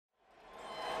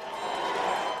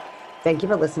Thank you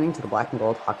for listening to the Black and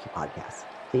Gold Hockey Podcast.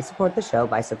 Please support the show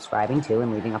by subscribing to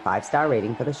and leaving a 5-star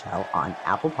rating for the show on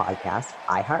Apple Podcasts,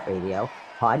 iHeartRadio,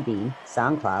 Podbean,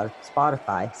 SoundCloud,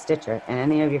 Spotify, Stitcher, and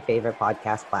any of your favorite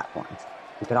podcast platforms.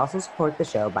 You can also support the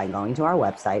show by going to our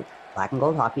website,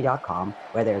 blackandgoldhockey.com,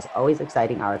 where there's always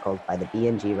exciting articles by the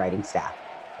B&G writing staff.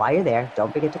 While you're there,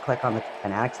 don't forget to click on the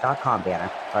fanatics.com banner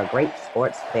for a great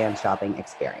sports fan shopping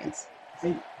experience.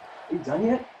 Hey, are you done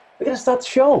yet? We gotta start the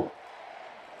show.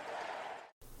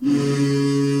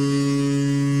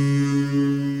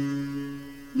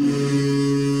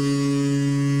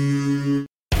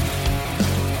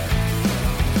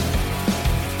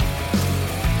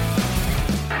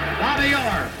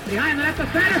 Behind the net to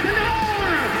Sanderson, Orr!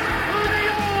 On the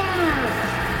Orr!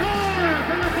 Orr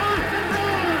from the Boston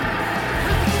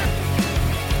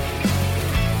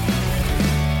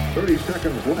Bruins! 30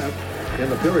 seconds left in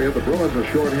the period. The Bruins are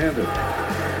shorthanded.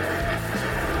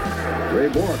 Ray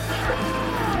Bourque.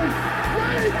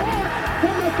 Ray Bourque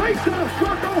from the face-off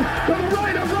circle to the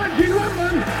right of Reggie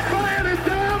Whitman. Fired it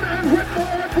down and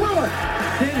Whitmore blew it.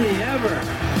 Did he ever?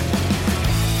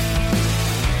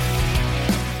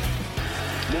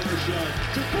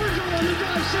 To Bergeron on the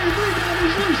drive, save, rebound,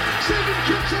 he's loose, saving,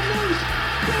 kicks him loose,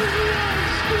 Bergeron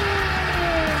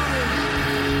scores!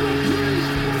 Patrice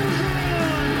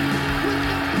Bergeron, with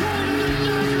the point of the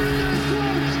dagger in their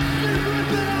throats, they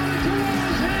rip it out of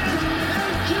Toronto's hands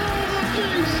and kill the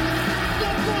beast!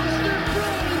 The Boston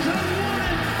Bruins have won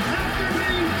it after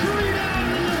being 3 down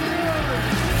in the third!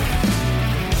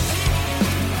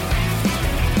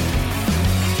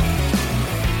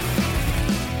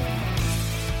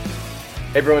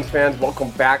 Hey Bruins fans, welcome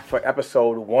back for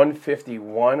episode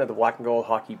 151 of the Black and Gold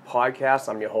Hockey Podcast.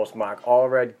 I'm your host, Mark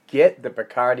Allred. Get the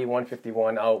Bacardi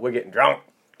 151 out. We're getting drunk.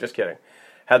 Just kidding.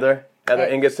 Heather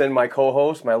Ingerson, my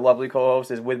co-host, my lovely co-host,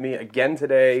 is with me again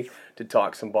today to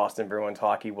talk some Boston Bruins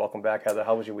hockey. Welcome back, Heather.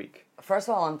 How was your week? First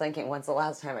of all, I'm thinking, when's the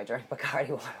last time I drank Bacardi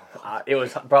 101? It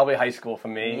was probably high school for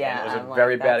me. Yeah, and it was I'm a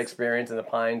very like, bad experience in the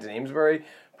Pines in Amesbury.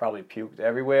 Probably puked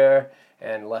everywhere,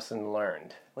 and lesson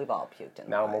learned. We've all puked in the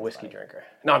Now I'm a Pines, whiskey buddy. drinker.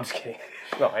 No, I'm just kidding.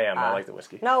 No, I am. I like the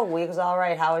whiskey. No, week was all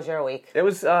right. How was your week? It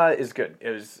was good. It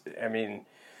was, I mean,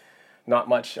 not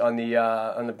much on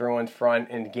the Bruins front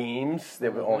in games.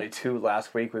 There were only 2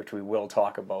 last week, which we will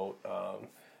talk about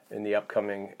in the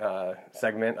upcoming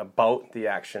segment about the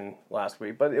action last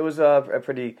week. But it was a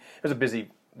busy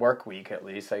work week at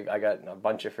least. I got a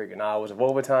bunch of freaking hours of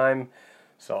overtime.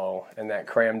 So, and that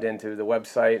crammed into the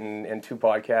website and 2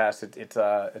 podcasts. It's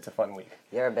a fun week.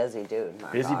 You're a busy dude,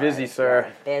 Mark. Busy,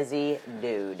 sir. You're a busy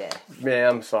dude. Man,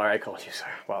 I'm sorry I called you sir.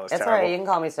 Wow, that's It's terrible. alright, you can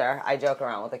call me sir. I joke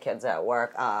around with the kids at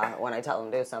work when I tell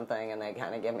them to do something and they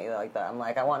kind of give me like that. I'm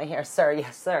like, I want to hear sir,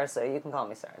 yes sir, so you can call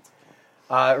me sir. It's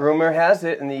Rumor has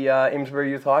it in the Amesbury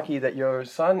Youth Hockey that your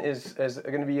son is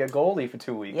going to be a goalie for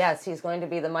 2 weeks. Yes, he's going to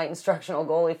be the Mite instructional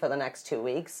goalie for the next 2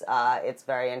 weeks. It's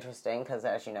very interesting because,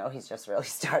 as you know, he's just really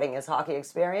starting his hockey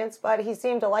experience, but he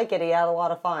seemed to like it. He had a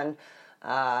lot of fun.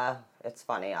 It's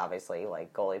funny, obviously,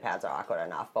 like goalie pads are awkward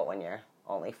enough, but when you're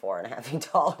only 4.5 feet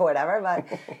tall or whatever, but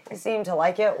he seemed to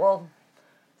like it. We'll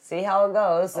see how it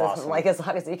goes. Awesome. Like, as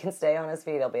long as he can stay on his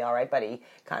feet, he'll be all right, but he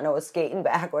kind of was skating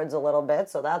backwards a little bit,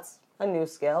 so that's a new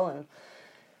skill, and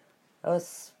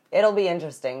it'll be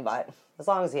interesting, but as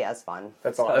long as he has fun.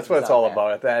 That's what it's all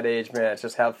about at that age, man. It's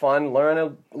just have fun, learn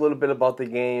a little bit about the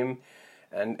game,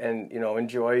 and you know,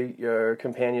 enjoy your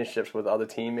companionships with other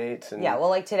teammates. And yeah, well,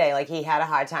 like today, like he had a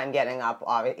hard time getting up.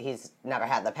 He's never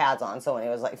had the pads on, so when he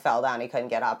was like fell down, he couldn't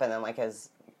get up, and then like his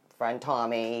friend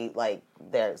Tommy, like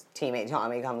their teammate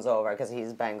Tommy comes over because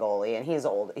he's been goalie and he's a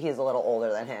little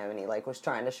older than him, and he like was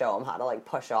trying to show him how to like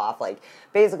push off, like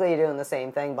basically you're doing the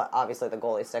same thing, but obviously the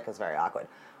goalie stick is very awkward.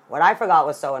 What I forgot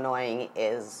was so annoying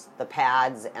is the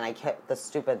pads, and I kept the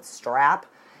stupid strap,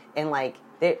 and like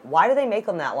why do they make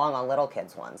them that long on little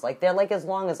kids ones? Like they're like as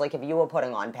long as like if you were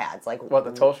putting on pads, like what,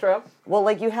 the toe strap? Well,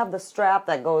 like you have the strap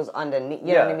that goes underneath,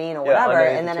 you know what I mean, or whatever,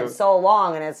 and then it's too. so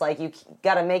long, and it's like you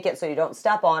got to make it so you don't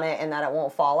step on it and that it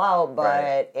won't fall out,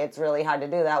 but it's really hard to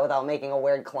do that without making a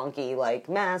weird clunky like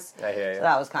mess. I hear you. So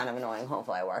that was kind of annoying.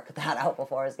 Hopefully I worked that out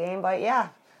before his game, but yeah,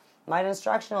 Mite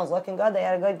Instructional is looking good. They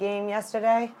had a good game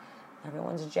yesterday.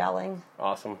 Everyone's gelling.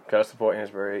 Awesome. Gotta support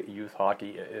Amesbury Youth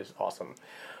Hockey. It is awesome.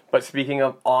 But speaking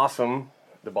of awesome,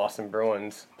 the Boston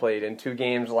Bruins played in 2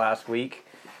 games last week,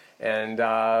 and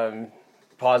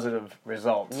positive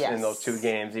results in those 2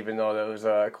 games, even though there was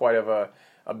quite of a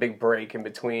big break in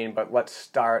between. But let's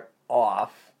start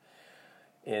off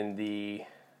with the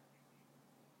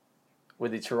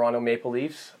Toronto Maple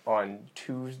Leafs on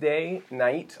Tuesday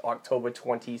night, October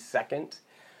 22nd.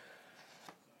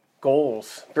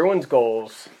 Bruins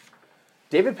goals.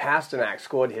 David Pasternak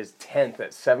scored his 10th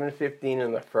at 7:15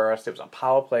 in the first. It was a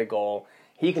power play goal.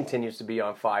 He continues to be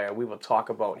on fire. We will talk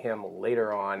about him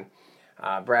later on.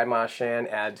 Brad Marchand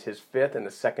adds his 5th in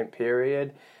the second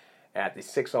period at the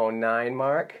 6:09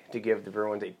 mark to give the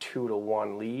Bruins a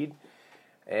 2-1 lead.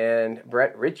 And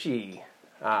Brett Ritchie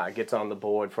gets on the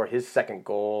board for his second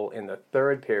goal in the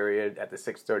third period at the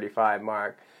 6:35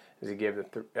 mark as he gave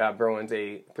the Bruins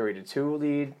a 3-2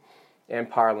 lead. And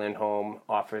Par Lindholm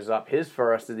offers up his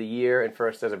first of the year and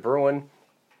first as a Bruin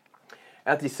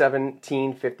at the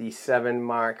 17:57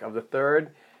 mark of the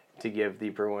third to give the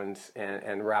Bruins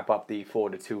and wrap up the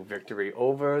 4-2 victory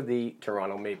over the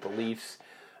Toronto Maple Leafs.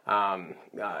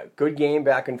 Good game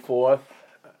back and forth.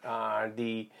 I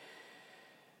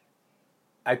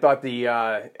liked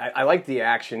the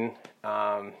action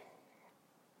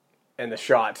and the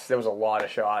shots. There was a lot of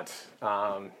shots.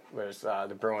 Whereas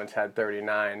the Bruins had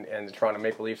 39 and the Toronto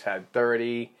Maple Leafs had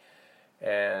 30.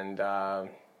 And Tuukka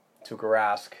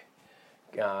Rask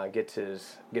gets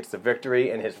the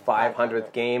victory in his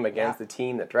 500th game against the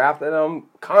team that drafted him.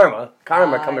 Karma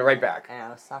coming right back. I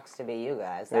know, sucks to be you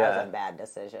guys. That was a bad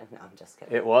decision. No, I'm just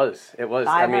kidding. It was.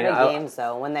 500 games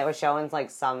though. When they were showing like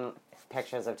some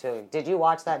pictures of Tuukka, did you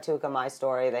watch that Tuukka My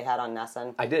Story they had on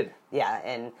Nessun? I did. Yeah,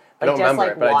 and I don't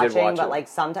remember it, but I did watch it. But like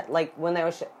sometimes, like when they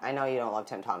were, I know you don't love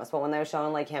Tim Thomas, but when they were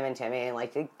showing like him and Timmy, and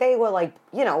like they were like,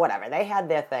 you know, whatever, they had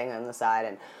their thing on the side,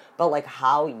 and but like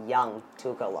how young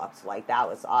Tuukka looked, like that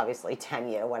was obviously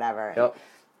 10-year whatever. Yep.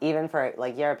 Even for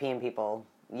like European people,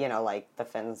 you know, like the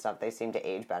Finns and stuff, they seem to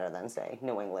age better than say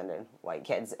New England and white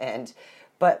kids,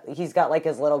 but he's got like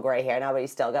his little gray hair now, but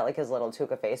he's still got like his little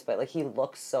Tuukka face, but like he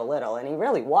looks so little, and he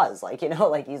really was like, you know,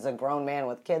 like he's a grown man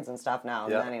with kids and stuff now,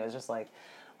 and then he was just like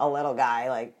a little guy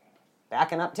like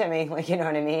backing up Timmy, like, you know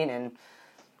what I mean? And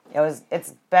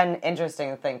it's been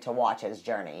interesting thing to watch his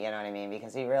journey, you know what I mean?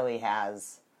 Because he really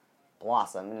has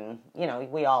blossomed, and you know,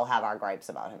 we all have our gripes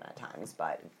about him at times,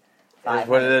 but it is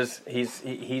what it is.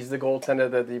 He's the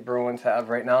goaltender that the Bruins have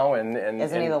right now, and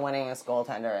isn't he the winningest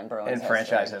goaltender in Bruins history?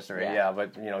 Franchise history? Yeah,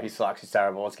 but you know, he sucks. He's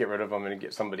terrible. Let's get rid of him and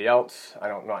get somebody else.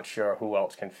 Not sure who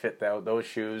else can fit those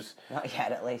shoes. Not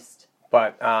yet, at least.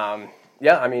 But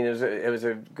yeah, I mean, it was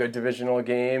a good divisional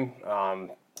game.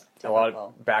 A lot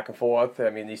of back and forth.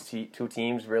 I mean, these two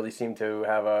teams really seem to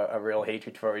have a real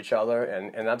hatred for each other,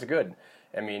 and that's good.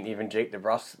 I mean, even Jake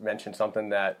DeBrusk mentioned something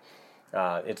that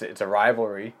it's a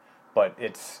rivalry, but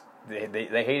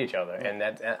they hate each other, and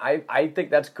I think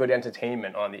that's good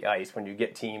entertainment on the ice when you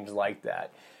get teams like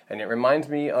that. And it reminds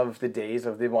me of the days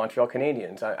of the Montreal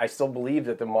Canadiens. I still believe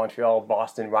that the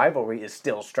Montreal-Boston rivalry is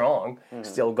still strong,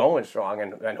 still going strong,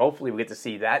 and hopefully we get to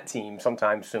see that team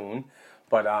sometime soon.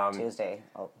 But Tuesday,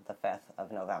 the 5th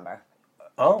of November.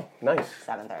 Oh, nice.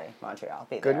 7:30, Montreal.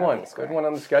 Good one. Good one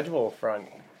on the schedule front.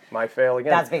 My fail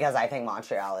again. That's because I think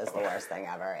Montreal is the worst thing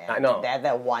ever. And I know. They're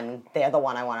the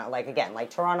one I want to, like, again, like,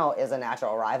 Toronto is a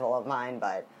natural rival of mine,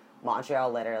 but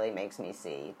Montreal literally makes me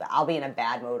see. But I'll be in a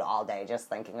bad mood all day just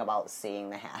thinking about seeing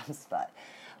the Habs. But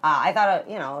I thought,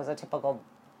 it was a typical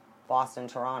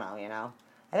Boston-Toronto, you know.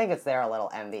 I think they're a little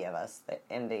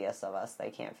envious of us.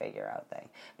 They can't figure out things.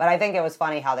 But I think it was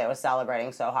funny how they were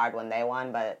celebrating so hard when they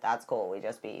won, but that's cool. We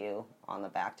just beat you on the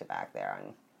back-to-back there,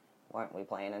 and weren't we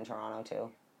playing in Toronto,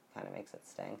 too? Kind of makes it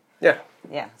sting. Yeah.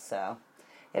 Yeah, so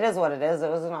it is what it is. It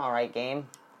was an all right game.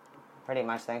 Pretty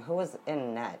much thing. Who was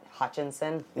in net?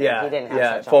 Hutchinson? Yeah, he didn't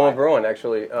have such former Bruin,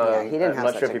 actually. He didn't have I'm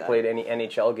not such sure if a he good- played any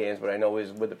NHL games, but I know he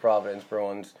was with the Providence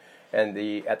Bruins, and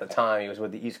at the time he was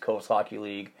with the East Coast Hockey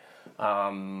League,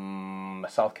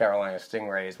 South Carolina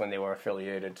Stingrays when they were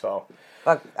affiliated. So,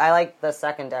 but I like the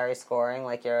secondary scoring,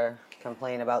 like you're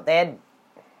complaining about.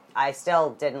 I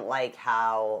still didn't like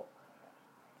how.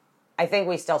 I think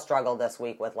we still struggled this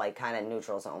week with, like, kind of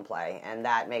neutral zone play, and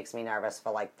that makes me nervous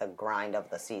for, like, the grind of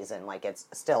the season. Like, it's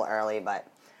still early, but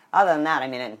other than that, I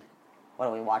mean, what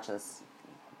do we watch this?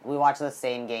 We watch the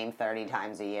same game 30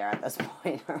 times a year at this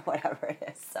point, or whatever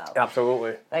it is. So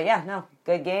absolutely. But yeah, no,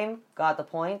 good game, got the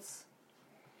points.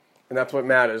 And that's what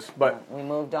matters. But we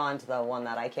moved on to the one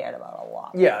that I cared about a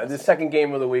lot. Yeah, the second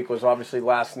game of the week was obviously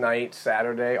last night,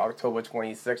 Saturday, October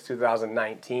 26,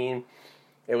 2019.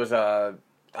 It was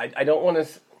I don't want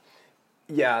to.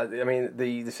 Yeah, I mean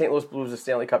the St. Louis Blues are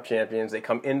Stanley Cup champions. They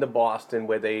come into Boston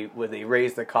where they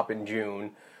raise the cup in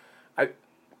June.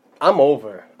 I'm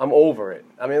over it.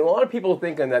 I mean, a lot of people are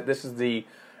thinking that this is the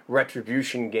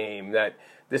retribution game, that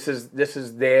this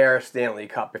is their Stanley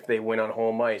Cup if they win on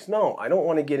home ice. No, I don't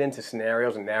want to get into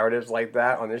scenarios and narratives like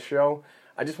that on this show.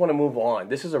 I just want to move on.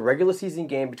 This is a regular season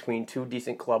game between two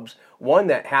decent clubs. One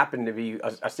that happened to be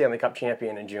a Stanley Cup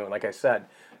champion in June, like I said,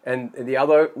 and the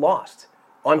other lost.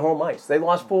 on home ice. They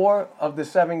lost 4 of the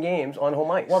 7 games on home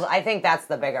ice. Well, I think that's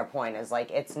the bigger point. Is like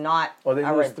it's not they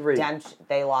a lost 3. redemption.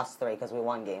 They lost 3 because we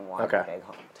won game 1. Okay. Big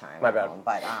home time. My bad. Home.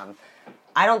 But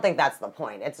I don't think that's the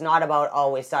point. It's not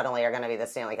about we suddenly are going to be the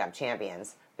Stanley Cup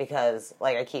champions because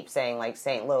like I keep saying like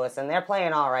St. Louis and they're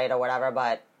playing all right or whatever.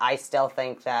 But I still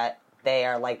think that they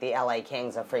are like the LA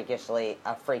Kings, a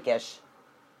freakish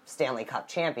Stanley Cup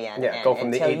champion. Yeah, and go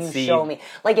from the until 8th you seed. show me,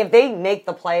 like if they make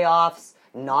the playoffs,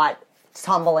 not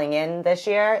tumbling in this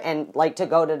year and like to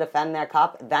go to defend their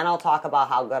cup, then I'll talk about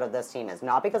how good of this team is.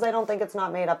 Not because I don't think it's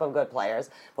not made up of good players,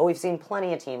 but we've seen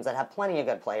plenty of teams that have plenty of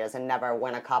good players and never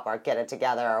win a cup or get it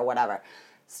together or whatever.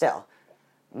 Still,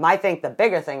 I think the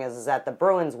bigger thing is that the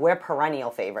Bruins, we're perennial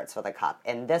favorites for the cup,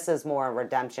 and this is more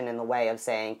redemption in the way of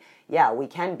saying, yeah, we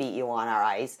can beat you on our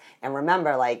ice, and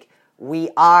remember, like,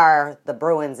 we are the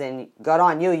Bruins, and good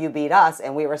on you, you beat us,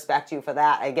 and we respect you for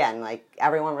that. Again, like,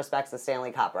 everyone respects the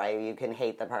Stanley Cup, right? You can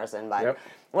hate the person, but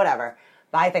whatever.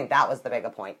 But I think that was the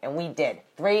bigger point, and we did.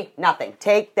 3-0.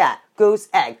 Take that. Goose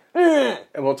egg.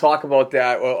 And we'll talk about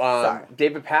that. Well, Sorry.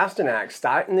 David Pastrnak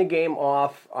starting the game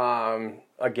off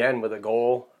again with a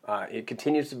goal. It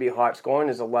continues to be hot, scoring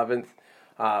his 11th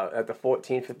at the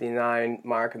 14:59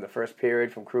 mark in the first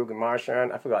period from Krug and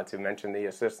Marchand. I forgot to mention the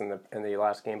assist in the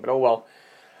last game, but oh well.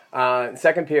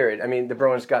 Second period, I mean, the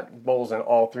Bruins got goals in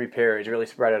all 3 periods, really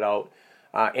spread it out.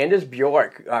 Anders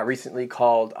Bjork recently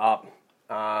called up,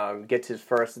 gets his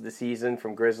first of the season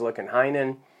from Grzelcyk and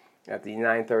Heinen at the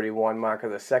 9:31 mark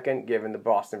of the second, giving the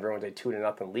Boston Bruins a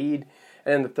 2-0 lead.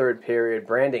 And in the third period,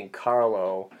 Brandon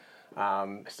Carlo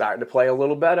starting to play a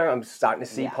little better. I'm starting to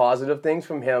see positive things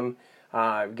from him.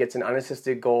 Gets an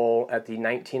unassisted goal at the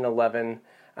 19:11.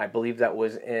 I believe that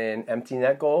was an empty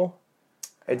net goal.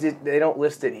 They don't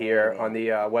list it here on the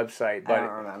website, but I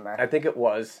don't remember. I think it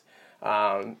was.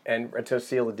 And to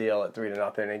seal the deal at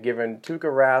 3-0. And given Tuukka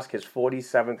Rask his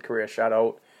 47th career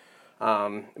shutout.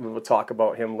 We will talk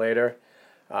about him later.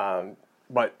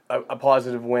 But a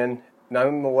positive win.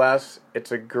 Nonetheless,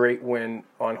 it's a great win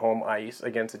on home ice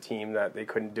against a team that they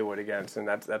couldn't do it against, and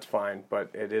that's fine.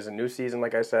 But it is a new season,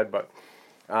 like I said. But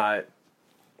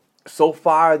so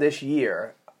far this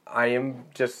year, I am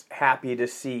just happy to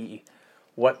see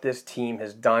what this team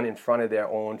has done in front of their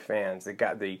own fans. They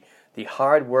got the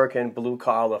hard-working,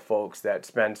 blue-collar folks that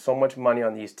spend so much money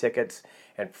on these tickets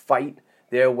and fight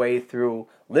their way through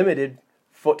limited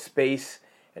foot space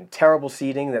and terrible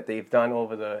seating that they've done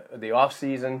over the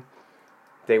off-season.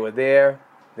 They were there.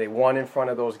 They won in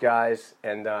front of those guys,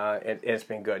 and it's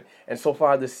been good. And so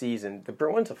far this season, the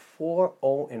Bruins are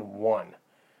 4-0-1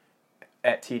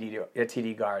 at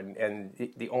TD Garden, and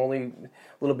the only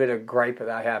little bit of gripe that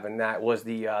I have in that was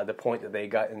the point that they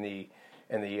got in the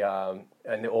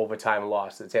overtime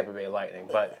loss to the Tampa Bay Lightning.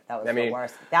 But That was the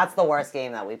worst. That's the worst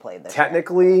game that we played this year.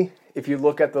 technically, if you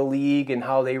look at the league and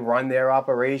how they run their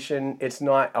operation, it's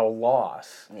not a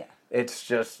loss. Yeah. It's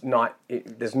just not.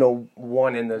 There's no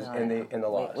one in the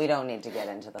loss. We don't need to get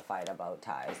into the fight about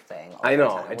ties thing. I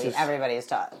know, Overtime. it's just- Everybody's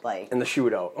like in the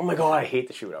shootout. Oh my God, I hate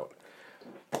the shootout.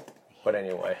 But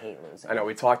anyway, hate losing. I know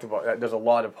we talked about. There's a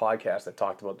lot of podcasts that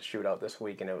talked about the shootout this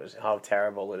week, and it was how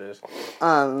terrible it is.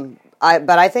 But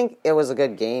I think it was a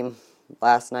good game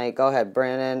last night. Go ahead,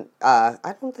 Brandon. I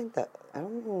don't think that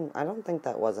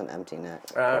was an empty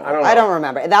net. I don't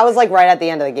remember. That was like right at the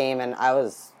end of the game, and I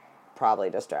was probably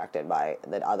distracted by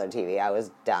the other TV. I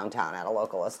was downtown at a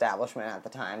local establishment at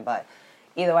the time, but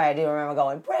either way, I do remember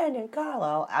going, Brandon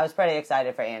Carlo. I was pretty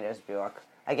excited for Anders Bjork.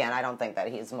 Again, I don't think that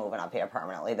he's moving up here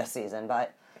permanently this season,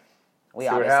 but we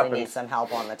obviously need some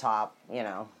help on the top,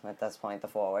 at this point, the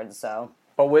forwards, so.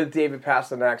 But with David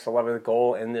Pasternak's 11th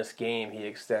goal in this game, he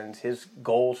extends his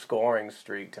goal scoring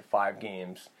streak to 5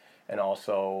 games, and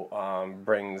also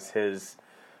brings his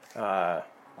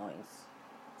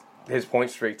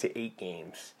point streak to 8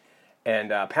 games.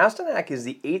 And Pastrnak is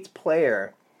the 8th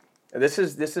player. This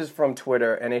is from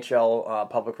Twitter, NHL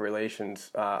public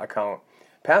relations account.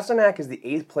 Pastrnak is the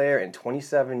 8th player in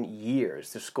 27 years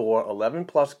to score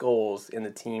 11-plus goals in the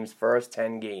team's first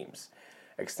 10 games.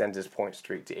 Extends his point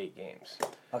streak to 8 games.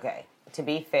 Okay, to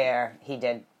be fair, he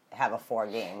did have a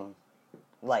 4-goal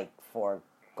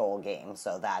game,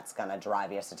 so that's going to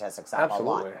drive your statistics up a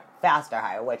lot faster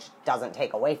higher, which doesn't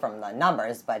take away from the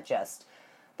numbers, but just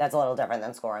that's a little different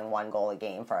than scoring 1 goal a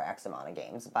game for X amount of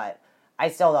games. But I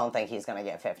still don't think he's going to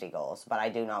get 50 goals, but I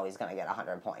do know he's going to get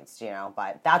 100 points,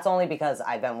 But that's only because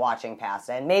I've been watching past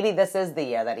it. And maybe this is the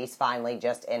year that he's finally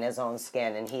just in his own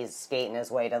skin and he's skating his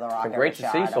way to the Rocket Great to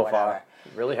see so far.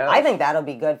 It really has. I think that'll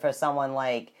be good for someone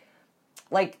like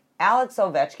Alex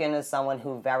Ovechkin is someone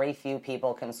who very few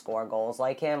people can score goals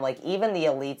like him. Like, even the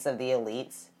elites of the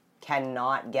elites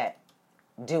cannot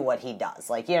do what he does.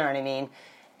 Like, you know what I mean?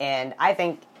 And I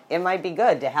think it might be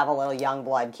good to have a little young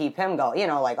blood, keep him going. You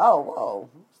know, like, oh, whoa,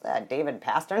 is that David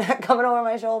Pasternak coming over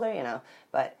my shoulder? You know,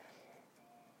 but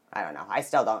I don't know. I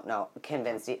still don't know.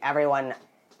 Convinced.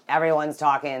 Everyone's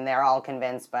talking. They're all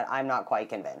convinced, but I'm not quite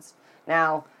convinced.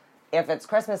 Now, if it's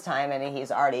Christmas time and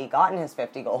he's already gotten his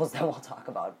 50 goals, then we'll talk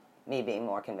about me being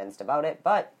more convinced about it.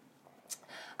 But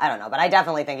I don't know. But I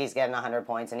definitely think he's getting 100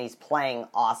 points, and he's playing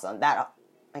awesome. That,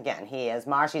 again, he is.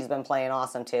 Marshy's been playing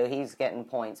awesome, too. He's getting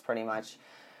points pretty much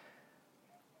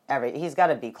he's got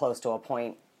to be close to a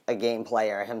point a game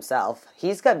player himself.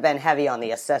 He's been heavy on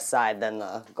the assist side than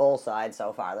the goal side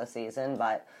so far this season,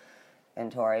 but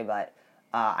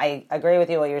I agree with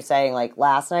you what you're saying. Like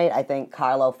last night, I think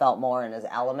Carlo felt more in his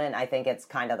element. I think it's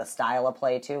kind of the style of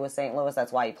play too with St. Louis.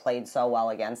 That's why he played so well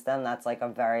against them. That's like a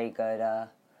very good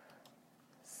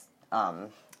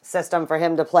system for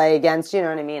him to play against. You know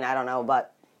what I mean? I don't know,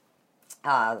 but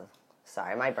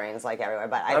sorry, my brain's like everywhere.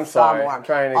 But I saw more. I'm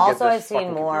trying to also, get I've this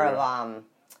seen more computer. of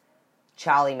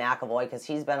Charlie McAvoy because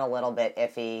he's been a little bit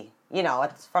iffy. You know,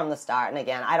 it's from the start. And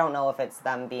again, I don't know if it's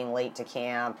them being late to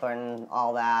camp and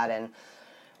all that.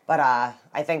 But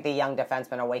I think the young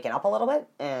defensemen are waking up a little bit,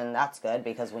 and that's good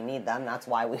because we need them. That's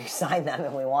why we signed them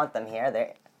and we want them here.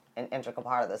 They're an integral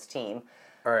part of this team.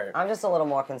 All right. I'm just a little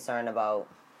more concerned about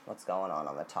what's going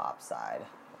on the top side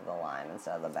of the line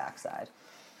instead of the back side.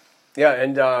 Yeah,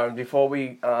 and before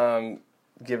we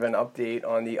give an update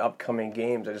on the upcoming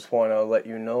games, I just want to let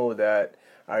you know that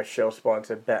our show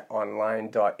sponsor,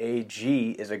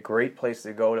 betonline.ag, is a great place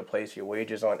to go to place your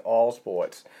wagers on all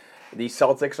sports. The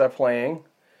Celtics are playing.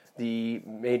 The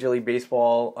Major League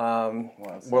Baseball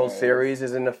World Series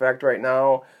is in effect right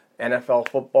now. NFL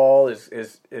football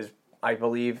is I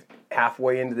believe,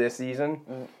 halfway into this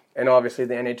season. And obviously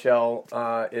the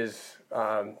NHL is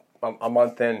a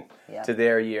month in to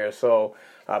their year. So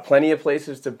plenty of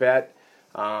places to bet.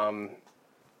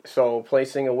 So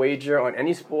placing a wager on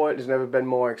any sport has never been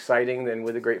more exciting than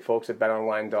with the great folks at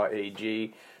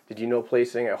betonline.ag. Did you know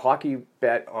placing a hockey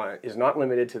bet is not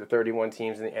limited to the 31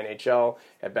 teams in the NHL?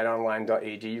 At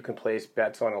betonline.ag, you can place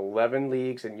bets on 11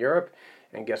 leagues in Europe.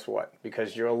 And guess what?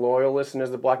 Because you're a loyal listener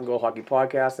to the Black and Gold Hockey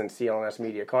Podcast and CLNS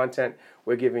Media content,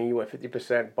 we're giving you a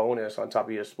 50% bonus on top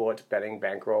of your sports betting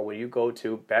bankroll when you go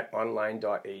to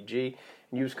betonline.ag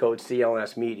and use code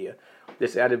CLNS Media.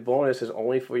 This added bonus is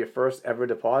only for your first ever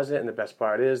deposit, and the best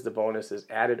part is the bonus is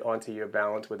added onto your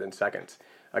balance within seconds.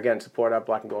 Again, support our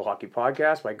Black and Gold Hockey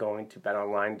Podcast by going to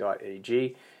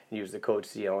betonline.ag and use the code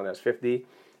CLNS50.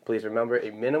 Please remember,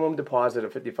 a minimum deposit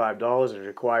of $55 is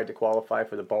required to qualify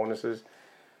for the bonuses.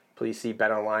 Please see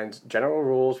BetOnline's general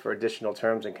rules for additional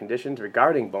terms and conditions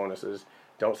regarding bonuses.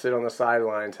 Don't sit on the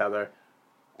sidelines, Heather,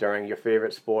 during your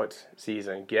favorite sports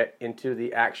season. Get into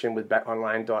the action with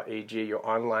betonline.ag, your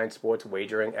online sports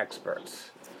wagering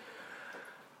experts.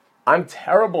 I'm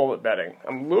terrible at betting.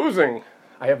 I'm losing.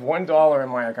 I have $1 in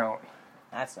my account.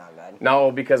 That's not good.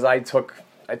 No, because I took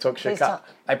Chicago.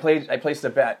 I placed a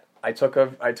bet. I took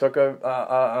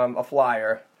a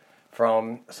flyer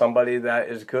from somebody that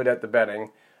is good at the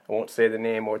betting. I won't say the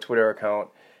name or Twitter account,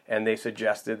 and they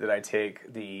suggested that I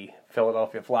take the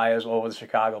Philadelphia Flyers over the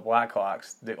Chicago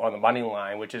Blackhawks on the money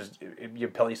line, which is you're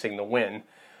placing the win.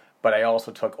 But I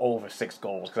also took over 6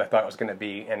 goals because I thought it was going to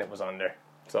be, and it was under.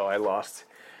 So I lost.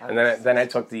 And then I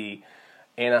took the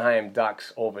Anaheim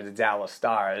Ducks over the Dallas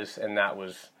Stars, and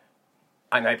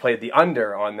I played the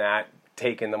under on that,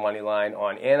 taking the money line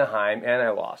on Anaheim, and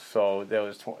I lost. So there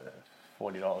was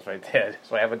 $40 right there.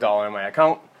 So I have $1 in my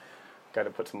account. Got to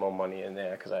put some more money in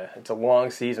there because it's a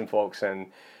long season, folks.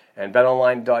 And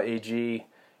betonline.ag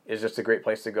is just a great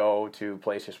place to go to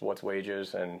place your sports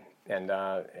wagers. And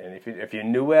if you're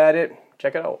new at it,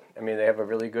 check it out. I mean, they have a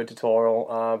really good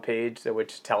tutorial page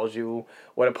which tells you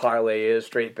what a parlay is,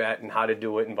 straight bet, and how to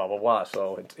do it, and blah blah blah.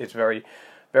 So it's very,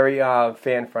 very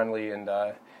fan friendly and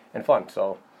fun.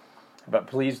 So. But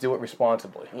please do it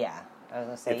responsibly. Yeah, I was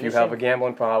gonna say. If you have a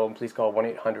gambling problem, please call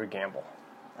 1-800-GAMBLE.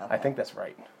 Okay. I think that's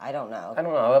right. I don't know.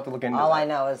 I'll have to look into it. All I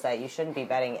know is that you shouldn't be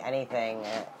betting anything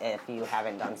if you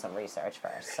haven't done some research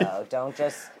first. So don't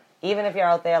just, even if you're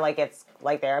out there, like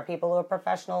there are people who are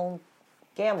professional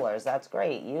gamblers. That's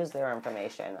great. Use their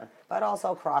information, but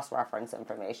also cross-reference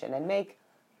information and make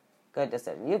good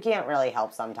decisions. You can't really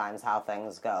help sometimes how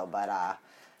things go, but I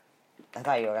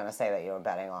thought you were going to say that you were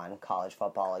betting on college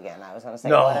football again. I was going to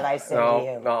say, what did I say to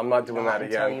you? No, I'm not doing that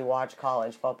again. Until you watch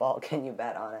college football, can you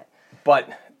bet on it? But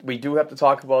we do have to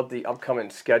talk about the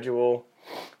upcoming schedule.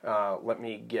 Let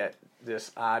me get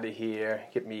this out of here.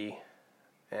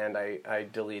 And I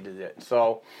deleted it.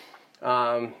 So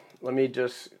let me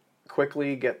just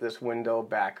quickly get this window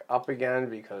back up again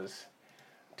because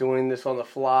doing this on the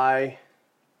fly,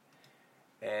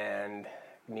 and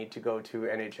need to go to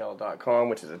NHL.com,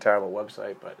 which is a terrible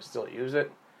website, but I still use it,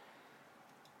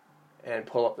 and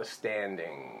pull up the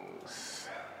standings.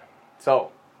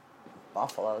 So,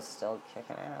 Buffalo's still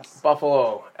kicking ass.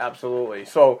 Buffalo, absolutely.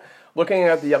 So, looking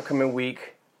at the upcoming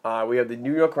week, we have the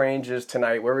New York Rangers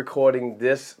tonight. We're recording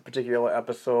this particular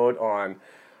episode on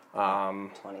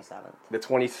 27th. the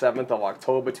 27th of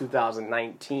October,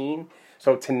 2019.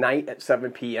 So tonight at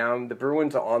 7 p.m., the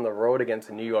Bruins are on the road against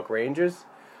the New York Rangers.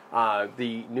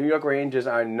 The New York Rangers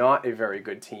are not a very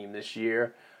good team this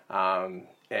year,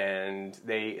 and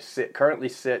they currently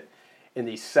sit in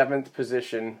the 7th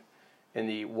position in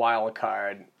the wild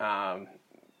card,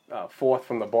 4th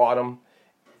from the bottom,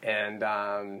 and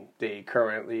they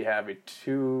currently have they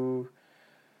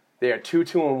are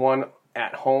 2-2-1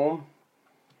 at home,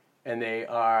 and they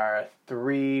are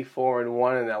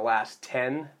 3-4-1 in their last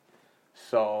 10.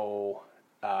 So,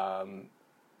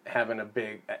 having a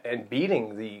big and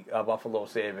beating the Buffalo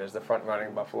Sabres, the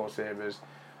front-running Buffalo Sabres,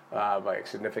 by a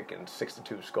significant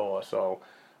 6-2 score. So,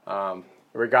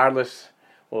 regardless,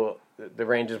 well, the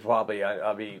Rangers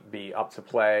probably be up to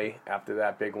play after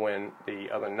that big win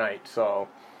the other night. So,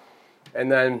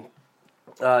 and then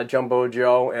Jumbo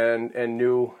Joe and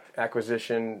new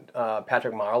acquisition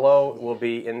Patrick Marleau will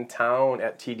be in town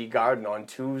at TD Garden on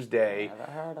Tuesday.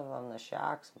 Never heard of him. The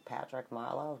Sharks, Patrick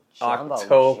Marleau,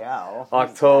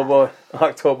 October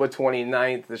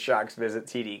 29th, the Sharks visit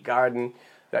TD Garden.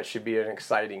 That should be an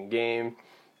exciting game.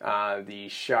 The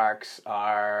Sharks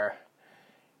are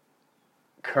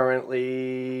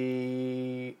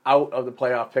currently out of the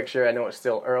playoff picture. I know it's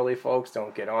still early, folks.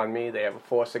 Don't get on me. They have a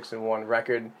 4-6-1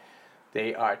 record.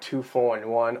 They are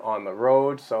 2-4-1 on the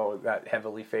road, so that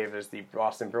heavily favors the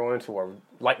Boston Bruins, who are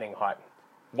lightning hot,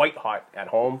 white hot at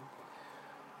home.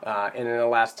 And in the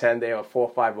last 10, they have a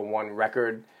 4-5-1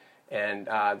 record. And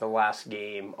the last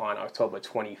game on October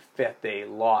 25th, they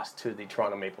lost to the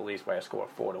Toronto Maple Leafs by a score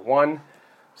of 4-1.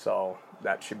 So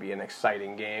that should be an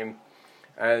exciting game.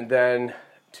 And then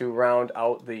to round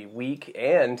out the week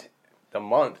and the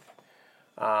month,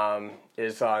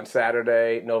 is on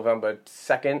Saturday, November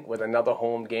 2nd, with another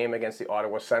home game against the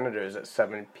Ottawa Senators at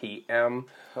 7 p.m.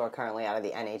 Who are currently out of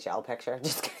the NHL picture.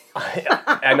 Just kidding.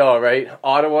 I know, right?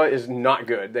 Ottawa is not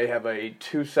good. They have a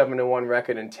 2-7-1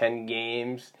 record in 10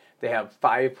 games. They have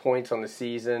 5 points on the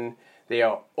season. They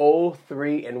are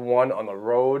 0-3-1 on the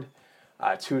road,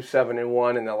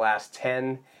 2-7-1 in the last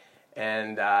 10.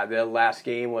 And their last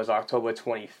game was October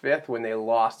 25th when they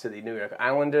lost to the New York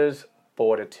Islanders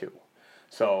 4-2.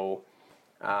 So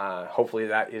hopefully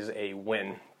that is a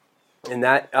win. And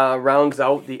that rounds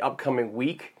out the upcoming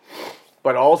week.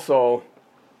 But also,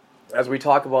 as we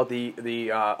talk about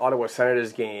the Ottawa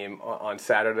Senators game on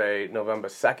Saturday, November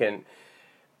 2nd,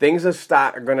 things are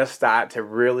going to start to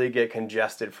really get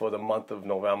congested for the month of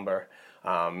November.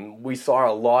 We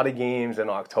saw a lot of games in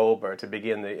October to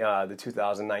begin the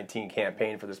 2019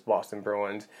 campaign for this Boston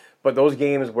Bruins, but those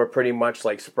games were pretty much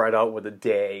like spread out with a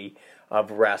day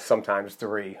of rest, sometimes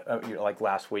 3, like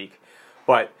last week.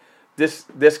 But this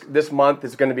month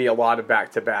is going to be a lot of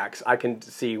back-to-backs. I can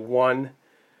see 1,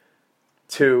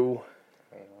 2,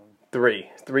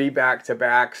 3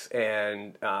 back-to-backs,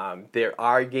 and there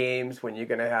are games when you're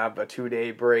going to have a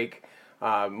 2-day break,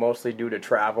 mostly due to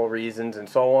travel reasons and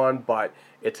so on, but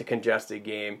it's a congested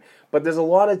game. But there's a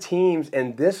lot of teams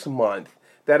in this month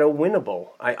that are winnable.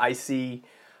 I see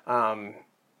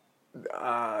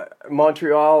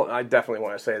Montreal, I definitely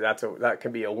want to say that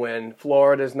could be a win.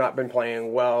 Florida's not been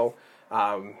playing well.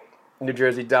 New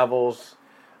Jersey Devils,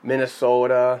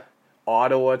 Minnesota,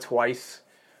 Ottawa twice,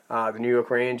 the New York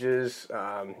Rangers,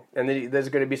 and there's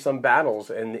going to be some battles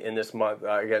in this month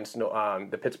against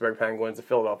the Pittsburgh Penguins, the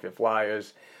Philadelphia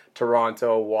Flyers,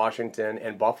 Toronto, Washington,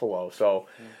 and Buffalo. So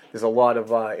there's a lot of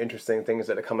interesting things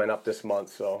that are coming up this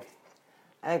month. So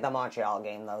I think the Montreal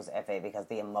game, though, is iffy because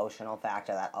the emotional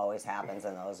factor that always happens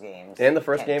in those games. And the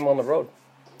first game on the road.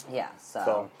 Yeah,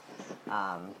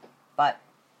 but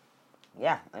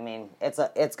yeah, I mean,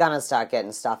 it's gonna start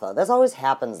getting stuff though. This always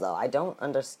happens though. I don't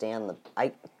understand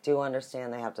I do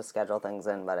understand they have to schedule things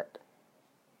in, but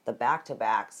the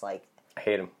back-to-backs, like, I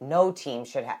hate them. No team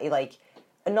should have, like,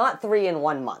 not 3 in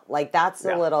 1 month. Like, that's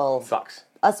a little sucks.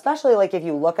 Especially like if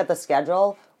you look at the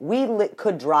schedule, we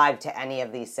could drive to any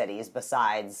of these cities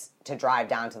besides to drive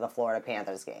down to the Florida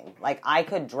Panthers game. Like, I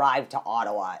could drive to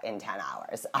Ottawa in 10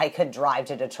 hours. I could drive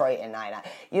to Detroit in 9 hours.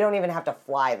 You don't even have to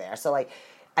fly there. So, like,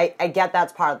 I get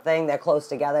that's part of the thing. They're close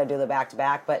together, do the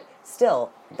back-to-back. But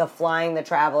still, the flying, the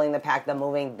traveling, the pack, the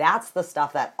moving, that's the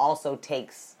stuff that also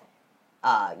takes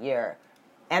your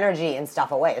energy and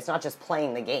stuff away. It's not just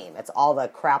playing the game. It's all the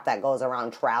crap that goes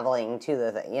around traveling to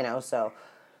the thing, you know? So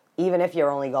even if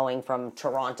you're only going from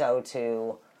Toronto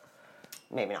to,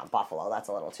 maybe not Buffalo, that's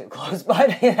a little too close,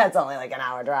 but that's only like an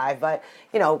hour drive. But,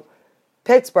 you know,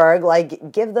 Pittsburgh,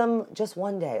 like, give them just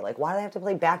one day. Like, why do they have to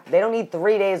play back? They don't need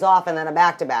 3 days off and then a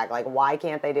back-to-back. Like, why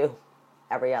can't they do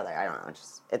every other? I don't know.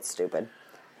 It's stupid.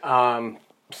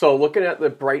 So looking at the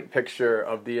bright picture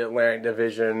of the Atlantic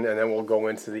Division, and then we'll go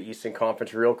into the Eastern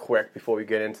Conference real quick before we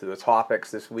get into the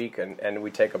topics this week, and we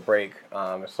take a break.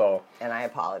 And I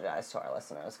apologize to our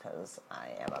listeners because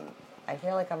I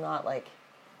feel like I'm not, like,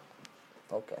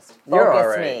 focused. You're all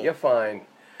right. Me. You're fine.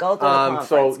 Go through the conference.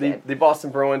 So the Boston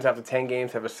Bruins, after 10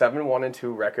 games, have a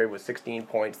 7-1-2 record with 16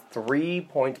 points, 3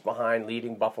 points behind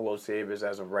leading Buffalo Sabres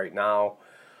as of right now.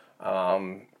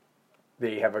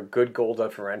 They have a good goal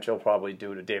differential, probably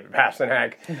due to David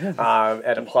Pastrnak,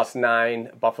 at a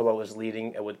 +9. Buffalo is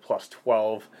leading with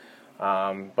 +12.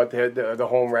 But the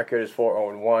home record is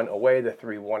 4-0-1. Away, they're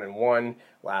 3-1-1.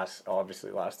 Last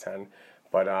 10.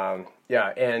 But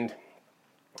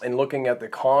and looking at the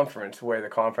conference, where the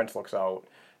conference looks out,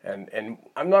 and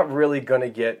I'm not really gonna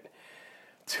get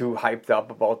too hyped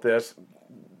up about this.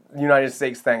 United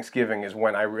States Thanksgiving is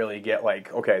when I really get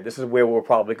like, okay, this is where we're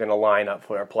probably going to line up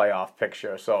for a playoff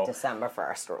picture. So December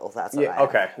 1st rules. That's what I have.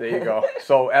 Okay, there you go.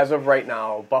 So as of right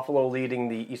now, Buffalo leading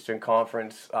the Eastern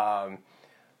Conference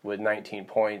with 19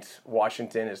 points.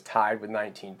 Washington is tied with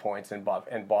 19 points, and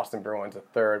Boston Bruins are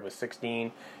third with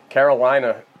 16.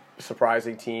 Carolina,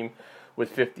 surprising team,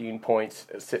 with 15 points,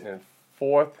 sitting in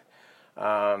fourth.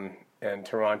 And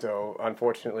Toronto,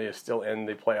 unfortunately, is still in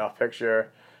the playoff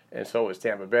picture. And so is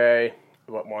Tampa Bay,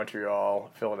 but Montreal,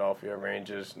 Philadelphia,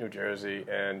 Rangers, New Jersey,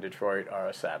 and Detroit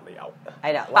are sadly out.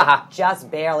 I know, like,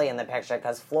 just barely in the picture,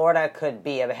 because Florida could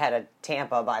be ahead of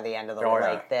Tampa by the end of the week. Yeah.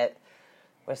 Like, that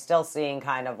we're still seeing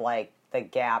kind of like the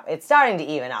gap. It's starting to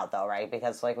even out, though, right?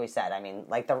 Because, like we said, I mean,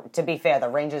 like, to be fair, the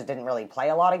Rangers didn't really play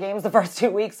a lot of games the first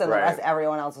 2 weeks, and the rest,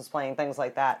 everyone else was playing things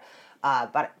like that.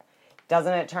 But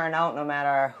doesn't it turn out, no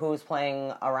matter who's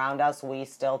playing around us, we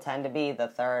still tend to be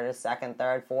the second,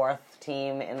 third, fourth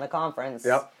team in the conference?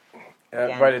 Yep.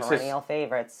 Again, but it's perennial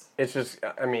favorites. It's just,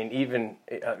 I mean, even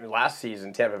last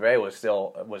season, Tampa Bay was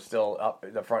still up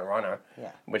the front runner,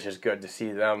 which is good to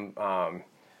see them,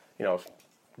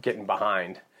 getting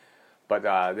behind. But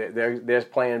they're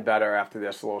playing better after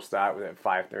their slow start with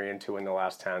 5-3-2 in the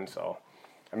last 10. So,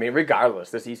 I mean,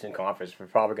 regardless, this Eastern Conference, we're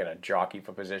probably going to jockey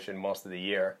for position most of the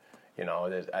year. You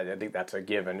know, I think that's a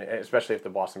given, especially if the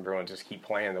Boston Bruins just keep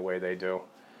playing the way they do.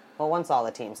 Well, once all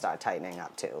the teams start tightening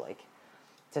up, too, like,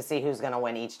 to see who's going to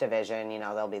win each division, you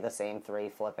know, they'll be the same three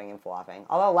flipping and flopping.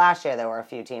 Although last year there were a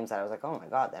few teams that I was like, oh, my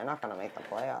God, they're not going to make the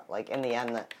playoff. Like, in the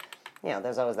end,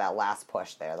 there's always that last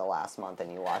push there, the last month,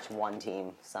 and you watch one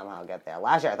team somehow get there.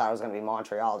 Last year I thought it was going to be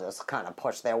Montreal just kind of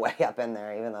push their way up in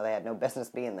there, even though they had no business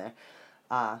being there.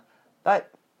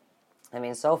 But, I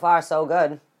mean, so far, so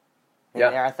good. Yeah.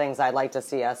 There are things I'd like to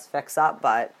see us fix up,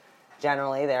 but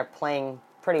generally they're playing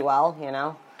pretty well, you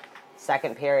know.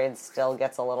 Second period still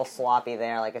gets a little sloppy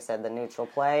there, like I said, the neutral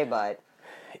play, but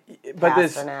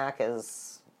Pastrnak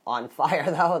is on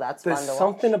fire, though. That's fun to watch. There's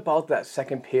something about that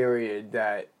second period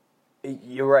that,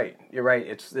 you're right.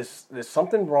 There's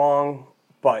something wrong,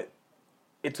 but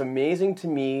it's amazing to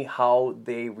me how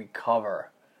they recover.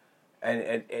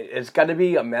 And it's got to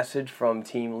be a message from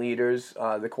team leaders,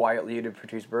 the quiet leader,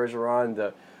 Patrice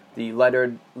Bergeron, the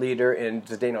lettered leader in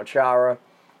Zdeno Chara,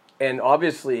 and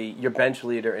obviously your bench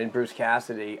leader in Bruce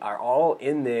Cassidy are all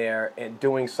in there and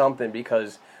doing something,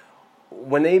 because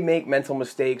when they make mental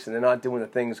mistakes and they're not doing the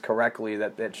things correctly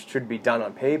that should be done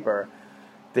on paper,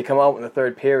 they come out in the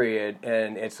third period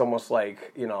and it's almost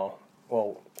like,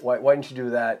 well, why didn't you do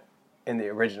that in the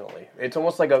originally? It's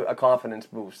almost like a confidence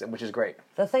boost, which is great.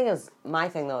 The thing is, my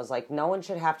thing though is like, no one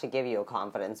should have to give you a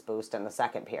confidence boost in the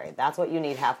second period. That's what you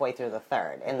need halfway through the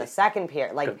third. In the second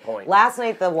period, like last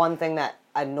night, the one thing that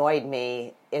annoyed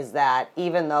me is that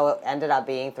even though it ended up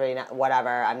being 3-0,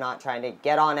 whatever, I'm not trying to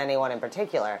get on anyone in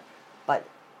particular, but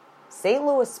St.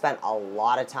 Louis spent a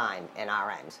lot of time in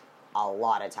our end. A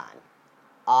lot of time.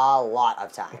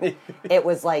 It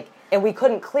was like, and we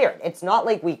couldn't clear it. It's not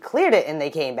like we cleared it and they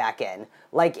came back in.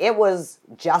 Like, it was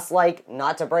just like,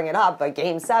 not to bring it up, but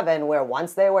Game 7, where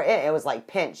once they were in, it was like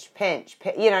pinch,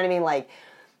 you know what I mean? Like,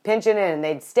 pinching in, and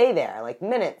they'd stay there, like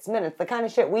minutes, the kind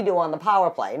of shit we do on the power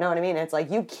play, you know what I mean? It's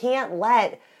like, you can't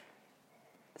let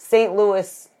St.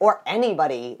 Louis or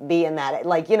anybody be in that,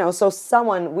 like, so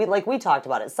someone, we talked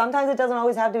about it. Sometimes it doesn't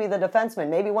always have to be the defenseman.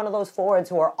 Maybe one of those forwards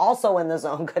who are also in the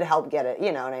zone could help get it,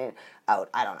 you know what I mean, out.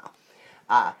 I don't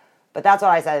know. But that's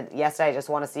what I said yesterday. I just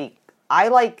want to see. I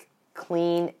like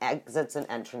clean exits and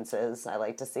entrances. I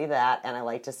like to see that, and I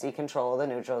like to see control of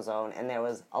the neutral zone. And there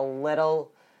was a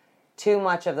little too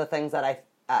much of the things that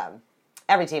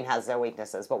every team has their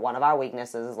weaknesses, but one of our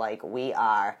weaknesses is like we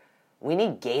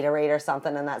need Gatorade or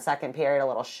something in that second period, a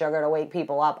little sugar to wake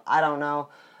people up. I don't know.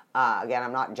 Again,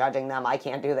 I'm not judging them. I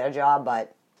can't do their job,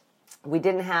 but we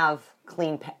didn't have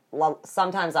clean.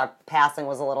 Sometimes our passing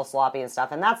was a little sloppy and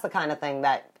stuff, and that's the kind of thing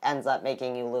that ends up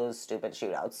making you lose stupid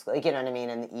shootouts. Like, you know what I mean?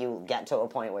 And you get to a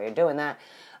point where you're doing that.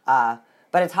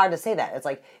 But it's hard to say that. It's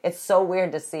like, it's so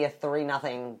weird to see a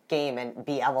 3-0 game and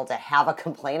be able to have a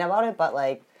complaint about it, but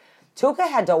like, Tuukka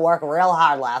had to work real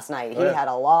hard last night. He had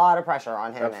a lot of pressure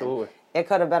on him. Absolutely. It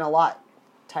could have been a lot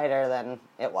tighter than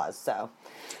it was. So,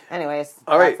 anyways,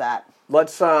 All right.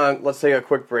 that's that. Let's take a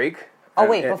quick break. Oh,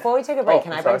 wait, before we take a break, Oh,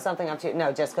 can I'm I bring sorry. something up to you?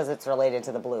 No, just because it's related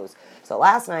to the Blues. So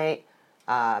last night,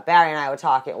 Barry and I were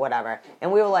talking, whatever,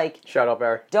 and we were like, Shout out,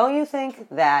 Barry. don't you think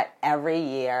that every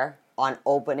year on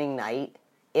opening night,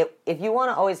 if you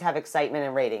want to always have excitement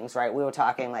and ratings, right, we were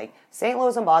talking like St.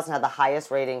 Louis and Boston had the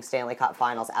highest rating Stanley Cup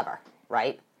finals ever,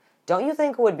 right? Don't you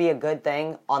think it would be a good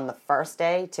thing on the first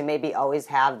day to maybe always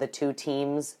have the two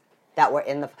teams that were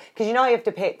in the... Because you know you have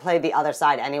to play the other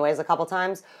side anyways a couple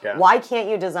times. Yeah. Why can't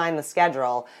you design the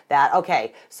schedule that,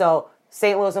 okay, so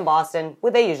St. Louis and Boston,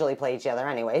 well, they usually play each other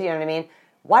anyway, you know what I mean?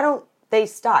 Why don't they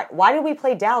start? Why did we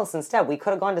play Dallas instead? We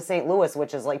could have gone to St. Louis,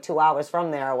 which is like 2 hours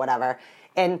from there or whatever,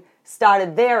 and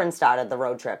started there and started the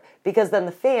road trip. Because then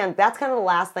the fan, that's kind of the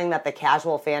last thing that the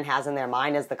casual fan has in their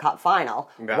mind is the Cup final.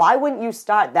 Yeah. Why wouldn't you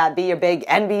start that, be your big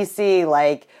NBC,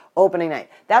 like, opening night?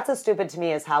 That's as stupid to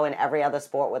me as how in every other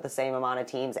sport with the same amount of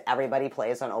teams, everybody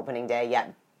plays on opening day,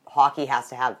 yet hockey has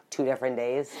to have 2 different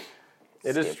days.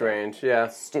 It is strange, yeah.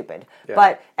 Stupid. Yeah.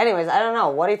 But anyways, I don't know.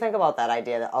 What do you think about that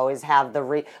idea to always have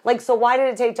the so why did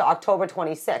it take to October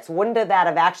 26th? Wouldn't that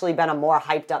have actually been a more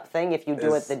hyped up thing if you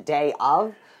do it the day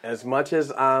of? As much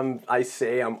as I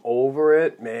say I'm over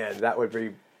it, man, that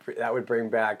would bring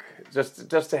back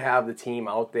just to have the team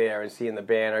out there and seeing the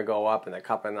banner go up and the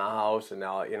cup in the house and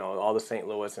now all the St.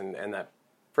 Louis and that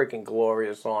freaking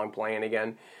glorious song playing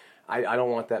again. I don't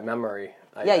want that memory.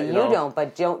 You don't,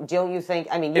 but don't you think?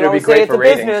 I mean, you It'd always be great say it's for a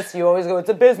ratings. business. You always go, it's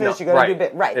a business. No, You got to right. do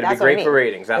bit right. It'd That's be what I great mean. for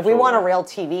ratings, If we want a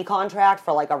absolutely. real TV contract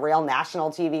for like a real national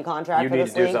TV contract, You for need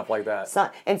this to do league, stuff like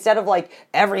that. instead of like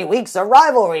every week's a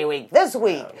rivalry week. This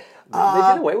week. They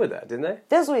did away with that, didn't they?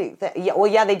 This week,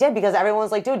 yeah, they did because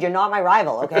everyone's like, dude, you're not my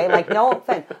rival, okay? Like, no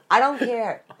offense. I don't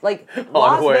care. Like,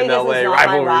 Las we're in Vegas LA, is not my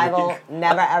rivalry rival. week.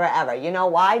 Never, ever, ever. You know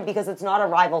why? Because it's not a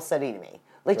rival city to me.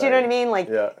 Like, do you know what I mean? Like,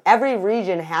 Yeah. every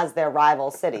region has their rival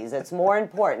cities. It's more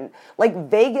important. Like,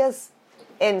 Vegas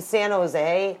and San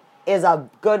Jose is a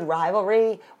good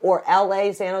rivalry, or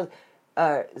LA, San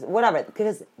Jose, whatever,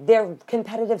 because they're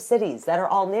competitive cities that are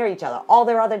all near each other. All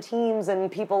their other teams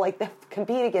and people, like, they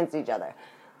compete against each other.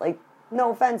 Like, no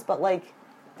offense, but, like,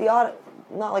 not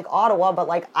like Ottawa, but,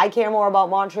 like, I care more about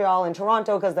Montreal and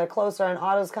Toronto because they're closer, and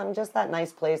Ottawa's kind of just that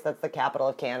nice place that's the capital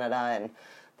of Canada, and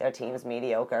their team's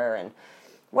mediocre, and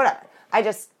whatever. I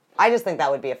just think that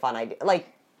would be a fun idea. Like,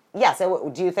 yes,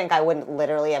 do you think I wouldn't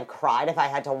literally have cried if I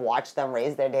had to watch them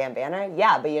raise their damn banner?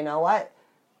 Yeah, but you know what?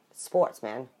 Sports,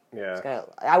 man. Yeah.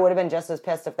 I would have been just as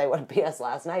pissed if they would have beat us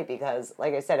last night because,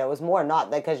 like I said, it was more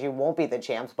not because you won't be the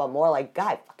champs, but more like,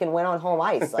 God, fucking win on home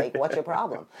ice. Like, what's your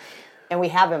problem? And we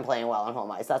have been playing well on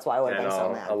home ice. That's why I would have been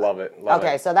so mad. I love it.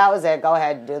 Okay, so that was it. Go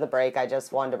ahead, do the break. I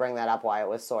just wanted to bring that up why it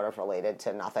was sort of related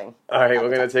to nothing. All right, we're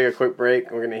going to take a quick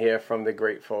break. We're going to hear from the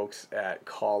great folks at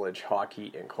College Hockey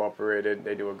Incorporated.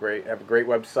 They have a great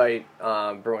website,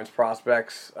 Bruins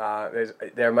Prospects.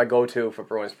 They're my go-to for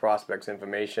Bruins Prospects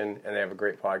information, and they have a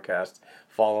great podcast.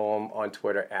 Follow them on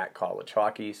Twitter at College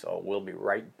Hockey. So we'll be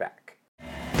right back.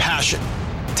 Passion,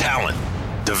 talent,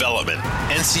 development.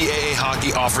 NCAA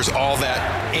hockey offers all that,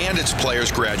 and its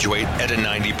players graduate at a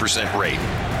 90% rate.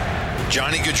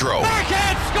 Johnny Gaudreau.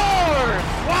 Backhand scores!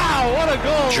 Wow, what a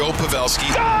goal! Joe Pavelski.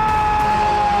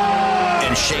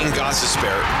 And Shane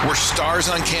Gostisbehere were stars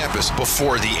on campus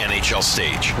before the NHL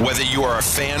stage. Whether you are a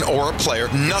fan or a player,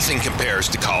 nothing compares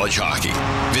to college hockey.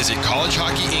 Visit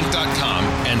collegehockeyinc.com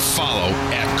and follow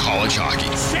at College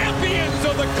Hockey. Champions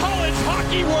of the college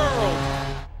hockey world!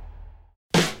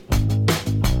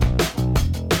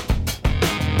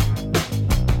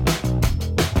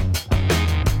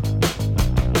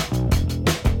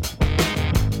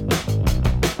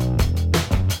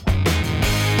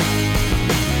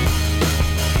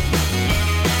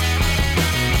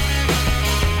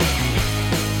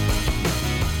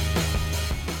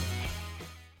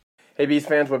 Hey, Bees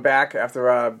fans, we're back after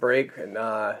a break,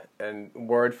 and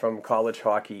word from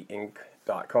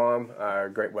collegehockeyinc.com, a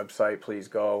great website. Please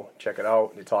go check it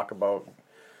out. They talk about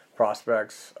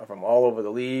prospects from all over the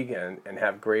league and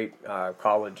have great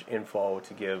college info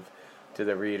to give to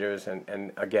the readers.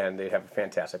 And again, they have a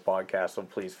fantastic podcast, so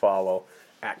please follow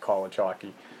at College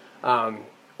Hockey.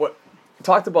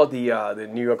 Talked about the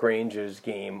New York Rangers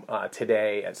game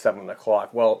today at 7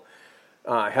 o'clock. Well,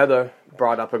 Heather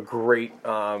brought up a great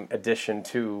addition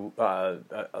to a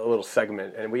little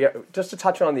segment, and we just to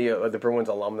touch on the Bruins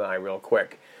alumni real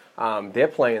quick. They're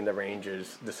playing the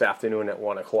Rangers this afternoon at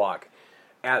 1 o'clock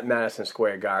at Madison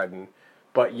Square Garden.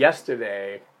 But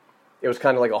yesterday, it was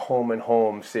kind of like a home and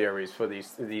home series for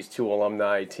these two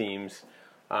alumni teams.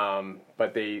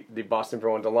 But the Boston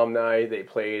Bruins alumni, they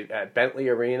played at Bentley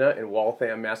Arena in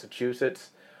Waltham, Massachusetts,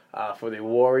 for the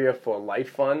Warrior for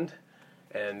Life Fund.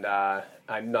 And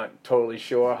I'm not totally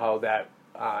sure how that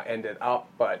ended up,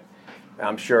 but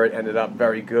I'm sure it ended up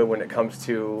very good when it comes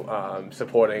to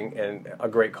supporting a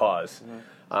great cause.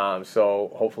 Mm-hmm.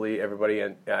 So hopefully everybody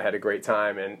had a great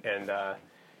time and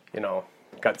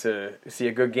got to see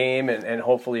a good game and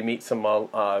hopefully meet some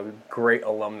great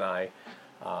alumni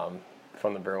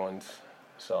from the Bruins.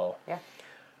 So yeah.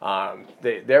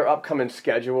 Their upcoming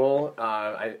schedule,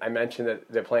 I mentioned that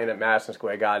they're playing at Madison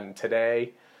Square Garden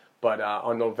today. But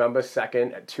on November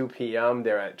 2nd at 2 p.m.,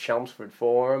 they're at Chelmsford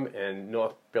Forum in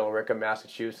North Billerica,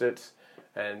 Massachusetts.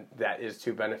 And that is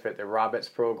to benefit the Roberts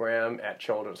program at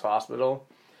Children's Hospital.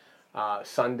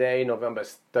 Sunday, November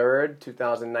 3rd,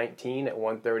 2019 at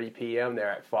 1:30 p.m.,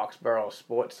 they're at Foxborough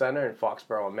Sports Center in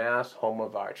Foxborough, Mass., home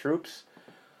of our troops.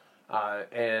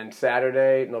 And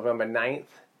Saturday, November 9th,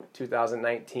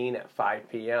 2019 at 5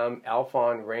 p.m.,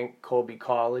 Alphon Rink, Colby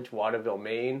College, Waterville,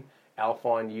 Maine.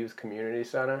 Alphon Youth Community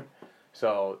Center.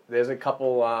 So there's a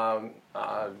couple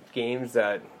games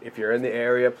that if you're in the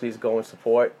area, please go and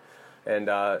support. And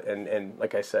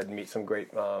like I said, meet some great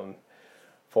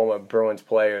former Bruins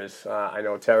players. I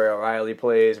know Terry O'Reilly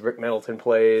plays, Rick Middleton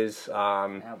plays. I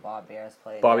know Bob Beers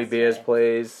plays. Bobby Beers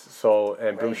plays. So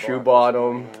and Bruce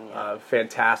Shoebottom,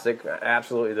 fantastic,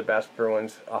 absolutely the best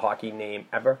Bruins hockey name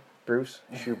ever. Bruce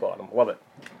Shoebottom, love it.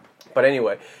 But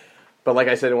anyway. But like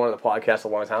I said in one of the podcasts a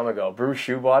long time ago, Bruce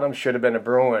Shoebottom should have been a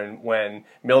Bruin when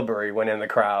Milbury went in the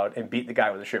crowd and beat the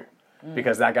guy with a shoe.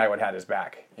 Because that guy would have had his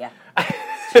back. Yeah.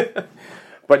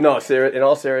 But no, in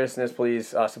all seriousness,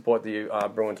 please support the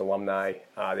Bruins alumni.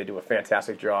 They do a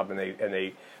fantastic job, and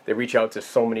they reach out to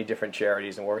so many different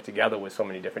charities and work together with so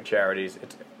many different charities.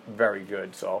 It's very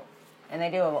good. So. And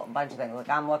they do a bunch of things. Like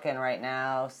I'm looking right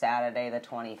now, Saturday the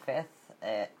 25th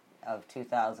of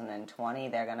 2020,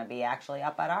 they're going to be actually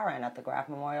up at our end at the Graf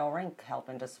Memorial Rink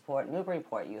helping to support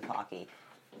Newburyport youth hockey.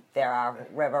 There are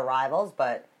river rivals,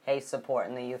 but hey,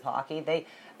 supporting the youth hockey.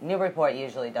 Newburyport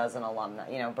usually does an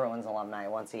alumni, Bruins alumni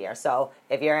once a year. So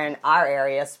if you're in our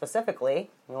area specifically,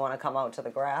 you want to come out to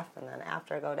the Graf and then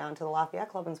after go down to the Lafayette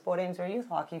Club and support Amesbury Youth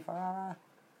Hockey for our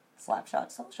Slapshot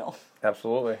Social.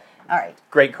 Absolutely. All right.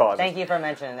 Great cause. Thank you for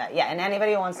mentioning that. Yeah, and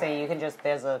anybody who wants to, you can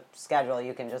there's a schedule,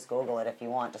 you can just Google it if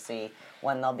you want to see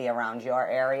when they'll be around your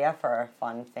area for a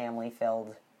fun,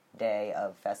 family-filled day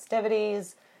of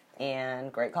festivities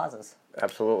and great causes.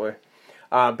 Absolutely.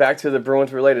 Back to the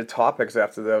Bruins-related topics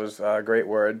after those great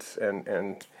words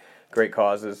and great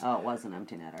causes. Oh, it was an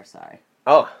empty netter, sorry.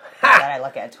 Oh. That I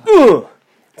look at.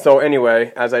 So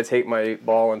anyway, as I take my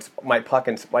ball and my puck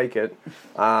and spike it,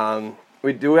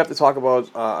 we do have to talk about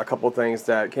a couple of things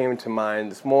that came to mind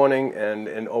this morning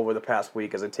and over the past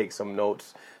week as I take some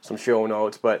notes, some show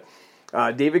notes. But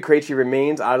David Krejci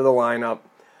remains out of the lineup.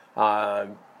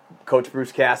 Coach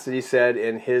Bruce Cassidy said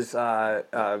in his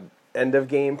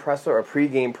end-of-game presser or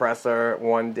pre-game presser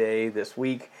one day this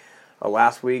week,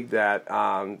 last week, that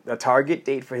the target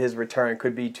date for his return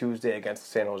could be Tuesday against the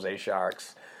San Jose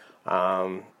Sharks.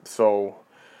 So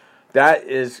that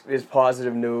is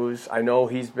positive news. I know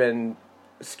he's been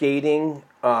skating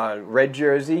red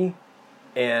jersey,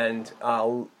 and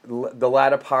the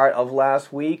latter part of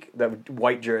last week, the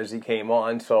white jersey came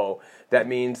on. So that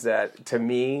means that, to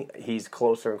me, he's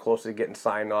closer and closer to getting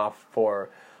signed off for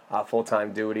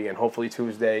full-time duty, and hopefully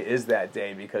Tuesday is that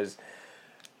day, because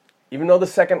even though the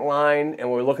second line, and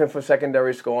we're looking for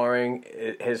secondary scoring,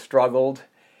 it has struggled,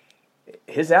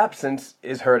 his absence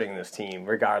is hurting this team,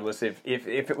 regardless if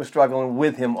it was struggling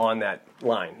with him on that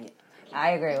line.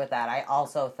 I agree with that. I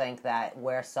also think that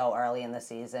we're so early in the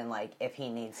season, like, if he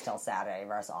needs till Saturday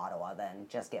versus Ottawa, then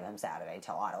just give him Saturday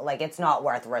till Ottawa. Like, it's not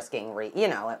worth risking,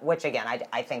 which, again,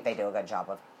 I think they do a good job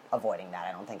of avoiding that.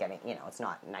 I don't think it's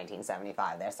not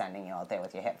 1975. They're sending you out there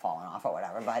with your hip falling off or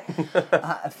whatever, but,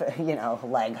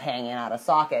 leg hanging out of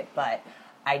socket. But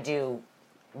I do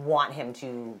want him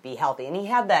to be healthy. And he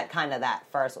had that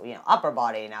first, upper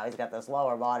body. Now he's got this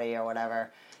lower body or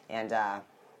whatever. And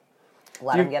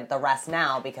let him get the rest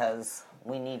now because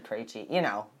we need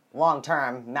Krejci. Long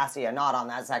term, Messi or not on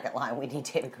that second line, we need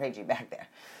David Krejci back there.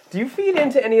 Do you feed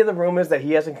into any of the rumors that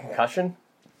he has a concussion?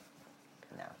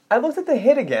 No. I looked at the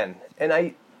hit again,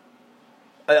 and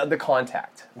the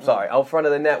contact. I'm sorry, out front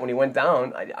of the net when he went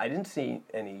down, I didn't see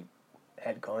any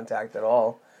head contact at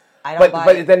all.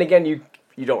 But then again, you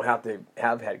don't have to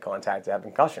have head contact to have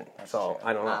concussion. So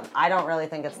I don't know. I don't really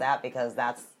think it's that because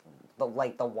that's the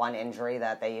one injury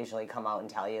that they usually come out and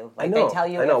tell you. I know. They tell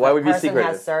you I know. if Why a would be person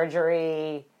secretive? has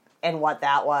surgery and what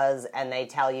that was, and they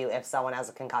tell you if someone has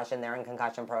a concussion, they're in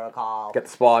concussion protocol. Get the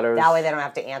spotters. That way they don't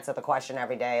have to answer the question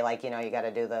every day. You got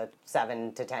to do the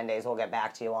 7 to 10 days. We'll get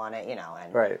back to you on it.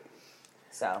 And Right.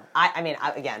 So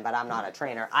but I'm not a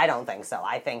trainer. I don't think so.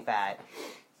 I think that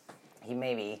he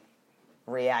maybe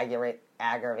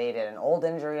aggravated an old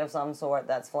injury of some sort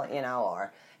that's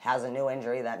or has a new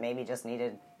injury that maybe just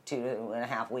needed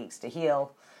 2.5 weeks to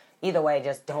heal. Either way,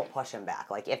 just don't push him back.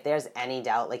 If there's any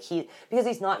doubt, because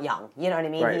he's not young, you know what I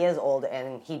mean? Right. He is old,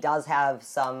 and he does have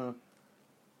some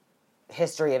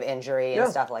history of injury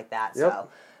and stuff like that. Yep. So,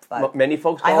 but many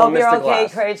folks I call him hope you're Mr. okay,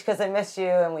 Glass. Craig, because I missed you,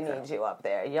 and we need you up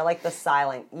there. You're like the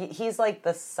silent. He's like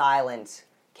the silent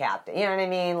captain. You know what I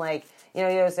mean? You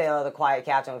always say, "Oh, the quiet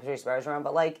captain with Patrice Bergeron,"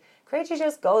 but Krejci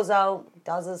just goes out,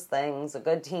 does his things, a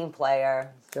good team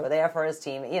player. We're there for his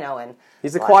team, and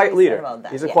He's a quiet leader.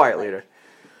 He's He's a quiet leader.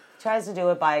 Tries to do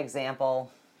it by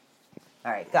example.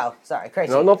 All right, go. Sorry,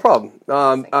 Krejci. No problem.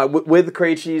 With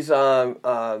Krejci's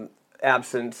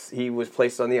absence, he was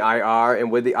placed on the IR,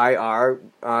 and with the IR,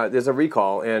 there's a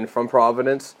recall. And from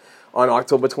Providence, on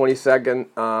October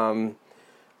 22nd,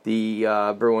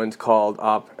 the Bruins called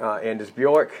up Anders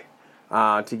Bjork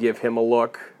to give him a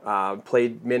look.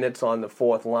 Played minutes on the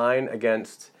fourth line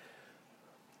against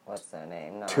What's their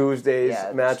name? No. Tuesday's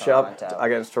matchup Toronto.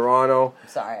 against Toronto.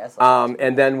 Sorry.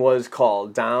 And then was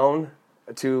called down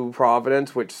to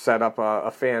Providence, which set up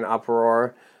a fan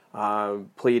uproar,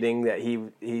 pleading that he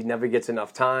never gets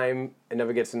enough time and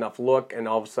never gets enough look, and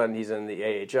all of a sudden he's in the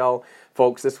AHL.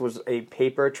 Folks, this was a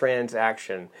paper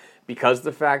transaction because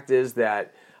the fact is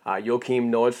that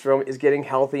Joachim Nordstrom is getting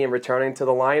healthy and returning to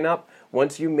the lineup.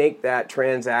 Once you make that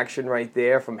transaction right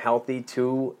there from healthy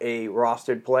to a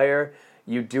rostered player,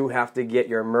 you do have to get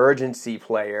your emergency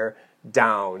player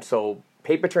down. So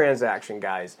paper transaction,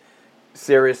 guys.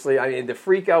 Seriously, the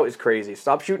freak out is crazy.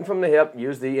 Stop shooting from the hip.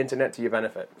 Use the internet to your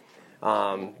benefit,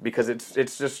 because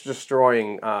it's just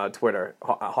destroying Twitter,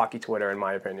 hockey Twitter, in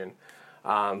my opinion.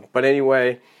 But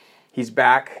anyway, he's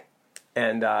back,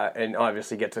 and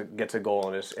obviously gets a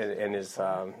goal in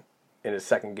his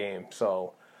second game.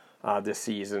 So this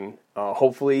season,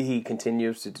 hopefully he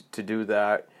continues to do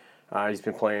that. He's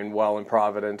been playing well in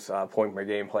Providence, point per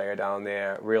game player down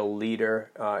there, real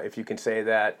leader, if you can say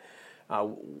that.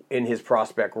 In his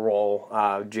prospect role,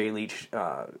 Jay Leach,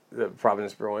 the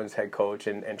Providence Bruins head coach,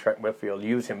 and Trent Whitfield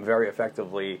use him very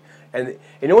effectively. And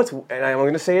you know what's? And I'm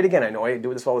going to say it again. I know I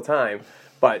do this all the time,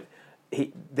 but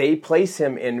they place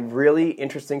him in really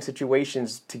interesting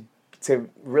situations to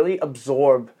really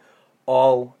absorb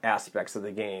all aspects of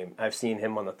the game. I've seen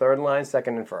him on the third line,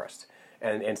 second, and first.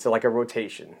 And so like a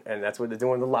rotation. And that's what they're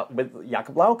doing with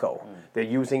Jakub Lauko. They're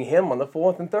using him on the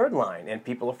fourth and third line. And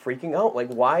people are freaking out.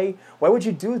 Why would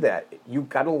you do that? You've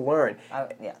got to learn.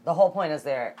 The whole point is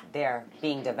they're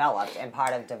being developed, and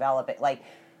part of developing,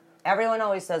 everyone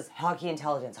always says hockey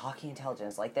intelligence.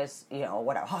 There's,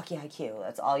 whatever, hockey IQ.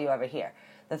 That's all you ever hear.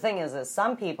 The thing is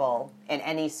some people in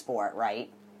any sport, right,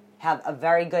 have a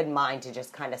very good mind to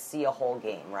just kind of see a whole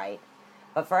game, right?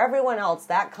 But for everyone else,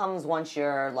 that comes once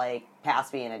you're,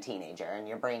 past being a teenager and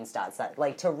your brain starts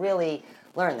to really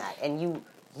learn that. And you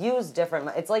use different...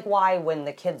 It's why when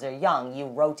the kids are young, you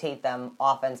rotate them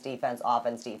offense, defense,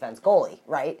 goalie,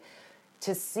 right?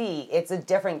 To see, it's a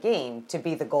different game to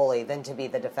be the goalie than to be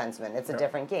the defenseman. It's a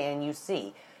different game, and you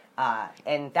see.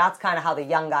 And that's kind of how the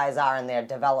young guys are in their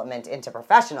development into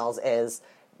professionals is...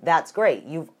 That's great.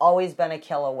 You've always been a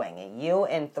killer wing. You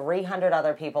and 300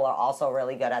 other people are also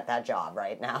really good at that job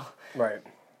right now. Right.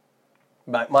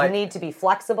 You need to be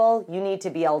flexible. You need to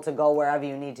be able to go wherever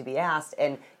you need to be asked.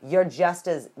 And you're just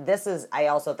as, I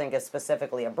also think is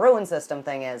specifically a Bruin system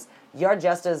thing is, you're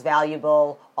just as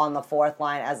valuable on the fourth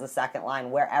line as the second line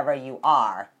wherever you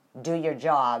are. Do your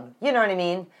job. You know what I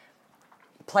mean?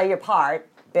 Play your part,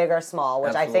 big or small,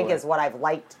 which Absolutely. I think is what I've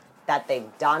liked that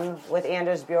they've done with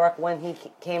Anders Bjork when he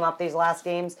came up these last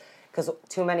games. Because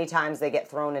too many times they get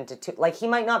thrown into two. Like, he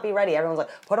might not be ready. Everyone's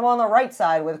like, put him on the right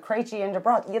side with Krejci and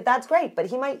DeBrusque. Yeah, that's great, but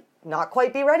he might not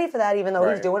quite be ready for that, even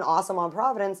though he's doing awesome on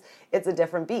Providence. It's a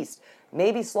different beast.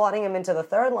 Maybe slotting him into the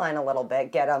third line a little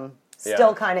bit, get him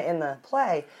still kind of in the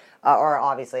play. Or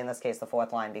obviously, in this case, the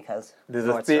fourth line because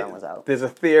Nordstrom was out. There's a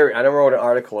theory. I wrote an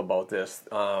article about this.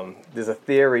 There's a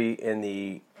theory in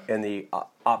the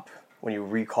up when you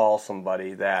recall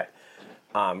somebody that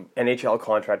NHL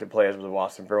contracted players with the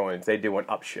Boston Bruins, they do an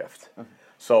upshift. Mm-hmm.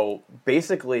 So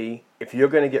basically, if you're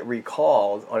going to get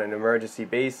recalled on an emergency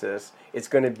basis, it's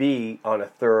going to be on a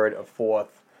third or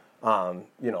fourth, line.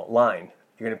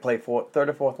 You're going to play third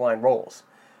or fourth line roles.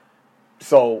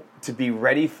 So to be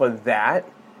ready for that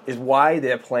is why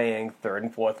they're playing third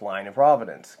and fourth line in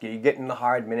Providence. You get in the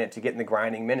hard minutes, you get in the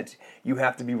grinding minutes. You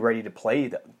have to be ready to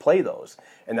play those.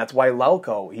 And that's why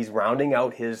Lauko, he's rounding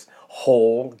out his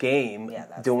whole game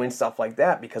doing stuff like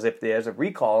that. Because if there's a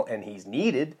recall and he's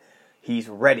needed, he's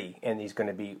ready. And he's going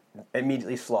to be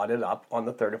immediately slotted up on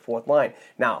the third or fourth line.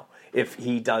 Now, if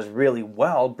he does really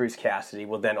well, Bruce Cassidy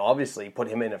will then obviously put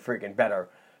him in a freaking better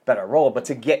role, but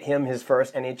to get him his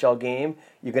first NHL game,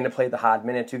 you're going to play the hard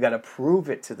minutes. You got to prove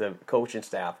it to the coaching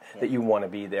staff that you want to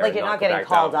be there. Like, you're not getting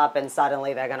called up and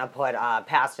suddenly they're going to put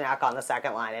Pasternak on the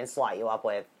second line and slot you up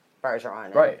with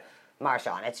Bergeron and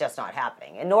Marchand. It's just not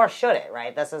happening, and nor should it.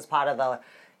 Right? This is part of the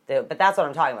but that's what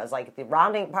I'm talking about. It's like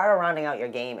part of rounding out your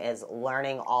game is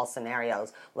learning all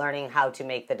scenarios, learning how to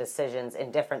make the decisions in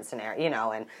different scenarios.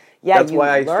 And that's you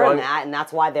learn that, and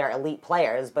that's why they're elite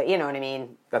players. But you know what I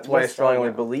mean. That's why I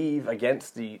strongly believe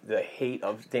against the hate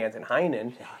of Danton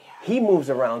Heinen. He moves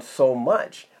around so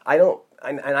much.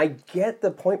 I get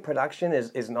the point production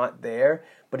is not there,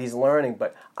 but he's learning.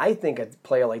 But I think a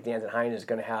player like Danton Heinen is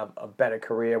going to have a better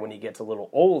career when he gets a little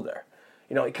older.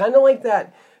 Kind of like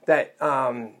that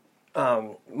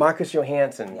Marcus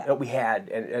Johansson that we had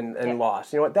and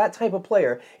lost. That type of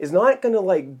player is not going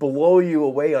to blow you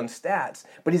away on stats,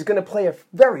 but he's going to play a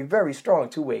very, very strong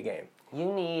two-way game. You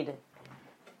need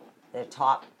the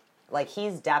top,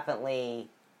 he's definitely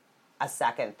a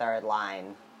second, third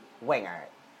line winger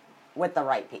with the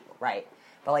right people, right?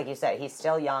 But like you said, he's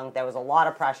still young. There was a lot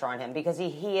of pressure on him because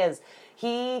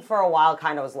he for a while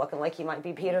kind of was looking like he might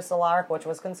be Peter Cehlarik, which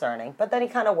was concerning. But then he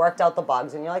kind of worked out the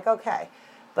bugs, and you're like, okay.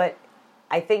 But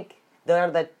I think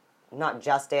they're not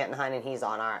just Danton Heinen, he's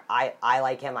on I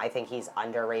like him. I think he's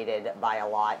underrated by a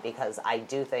lot because I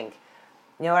do think,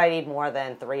 you know what I need more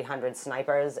than 300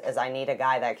 snipers is I need a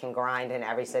guy that can grind in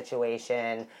every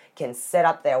situation, can sit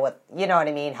up there with, you know what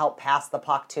I mean, help pass the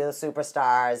puck to the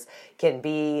superstars, can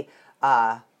be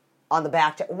on the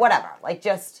back, whatever.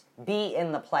 Just be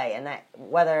in the play. And that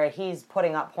whether he's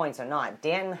putting up points or not,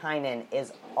 Danton Heinen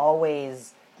is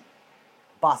always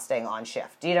busting on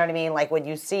shift. Do you know what I mean? When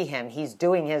you see him, he's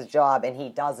doing his job and he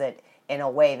does it in a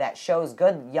way that shows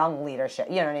good young leadership.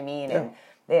 You know what I mean?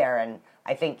 Yeah. And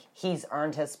I think he's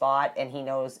earned his spot and he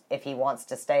knows if he wants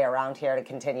to stay around here to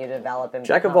continue to develop and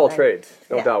Jack of all trades,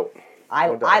 no doubt.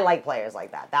 I like players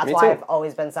like that. That's why I've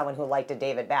always been someone who liked a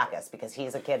David Backes because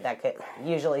he's a kid that could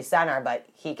usually center, but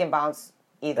he can bounce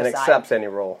either and side. And accepts any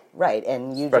role. Right,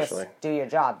 and you just do your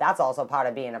job. That's also part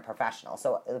of being a professional.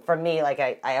 So for me,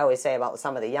 I always say about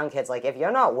some of the young kids, if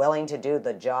you're not willing to do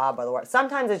the job or the work,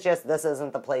 sometimes it's just this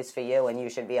isn't the place for you and you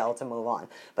should be able to move on.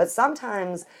 But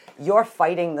sometimes you're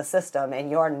fighting the system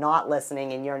and you're not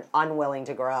listening and you're unwilling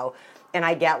to grow. And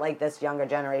I get this younger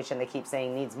generation that keeps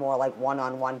saying needs more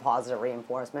one-on-one positive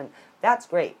reinforcement. That's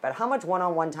great, but how much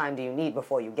one-on-one time do you need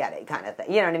before you get it kind of thing?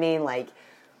 You know what I mean?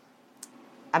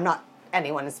 I'm not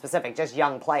anyone in specific, just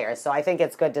young players. So I think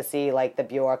it's good to see the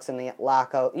Bjorks and the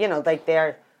Lauko,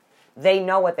 they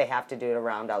know what they have to do to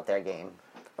round out their game.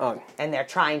 And they're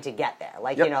trying to get there.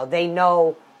 They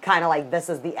know kind of this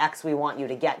is the X we want you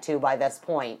to get to by this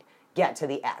point. Get to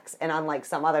the X. And unlike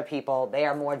some other people, they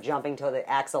are more jumping to the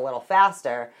X a little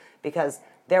faster because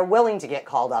they're willing to get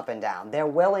called up and down. They're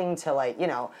willing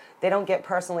to, they don't get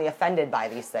personally offended by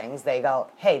these things. They go,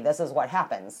 hey, this is what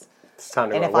happens. It's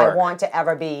time to go to work. And if I want to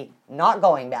ever be not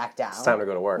going back down. It's time to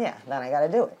go to work. Yeah, then I got to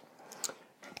do it.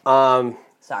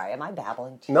 Sorry, am I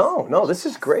babbling? Jesus. No, this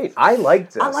is great. I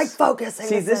like this. I like focusing.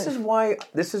 See, this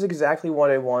is exactly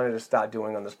what I wanted to start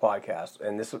doing on this podcast.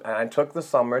 And I took the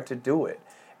summer to do it.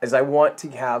 Is I want to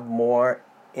have more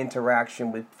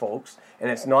interaction with folks, and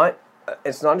it's not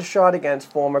a shot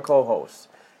against former co-hosts.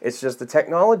 It's just the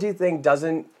technology thing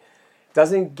doesn't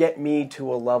get me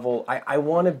to a level. I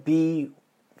want to be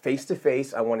face to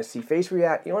face. I want to see face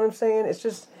react. You know what I'm saying? It's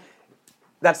just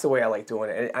that's the way I like doing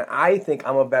it. And I think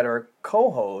I'm a better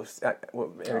co-host.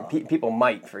 People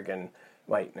might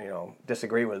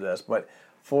disagree with this, but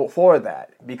for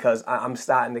that, because I'm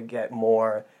starting to get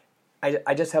more.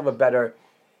 I just have a better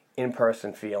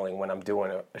in-person feeling when I'm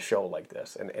doing a show like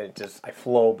this, and I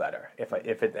flow better if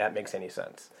that makes any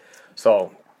sense.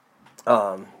 So.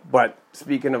 But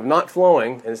speaking of not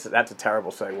flowing, and that's a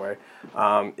terrible segue,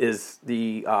 is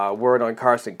the word on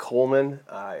Carson Coleman.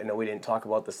 I know we didn't talk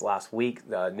about this last week.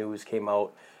 The news came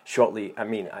out shortly,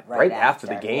 right after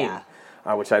the game,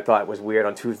 which I thought was weird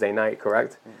on Tuesday night,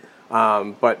 correct?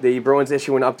 But the Bruins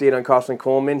issue an update on Carson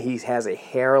Coleman. He has a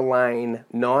hairline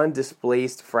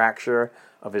non-displaced fracture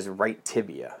of his right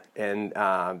tibia. And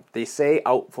they say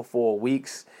out for 4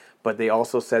 weeks. But they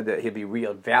also said that he'll be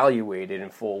reevaluated in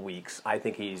 4 weeks. I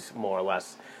think he's more or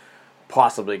less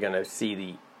possibly going to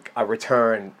see a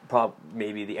return,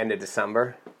 maybe the end of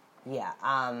December. Yeah.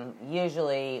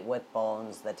 Usually with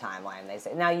bones, the timeline they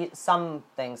say. Now, some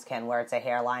things can where it's a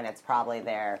hairline. It's probably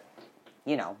there.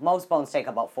 Most bones take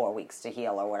about 4 weeks to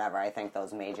heal or whatever. I think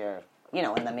those major,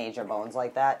 in the major bones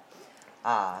like that.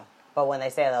 But when they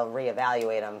say they'll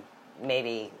reevaluate him,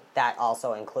 maybe that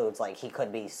also includes he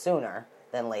could be sooner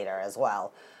than later as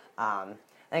well. I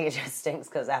think it just stinks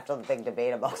because after the big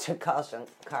debate about should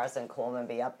Carson Coleman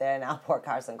be up there, now poor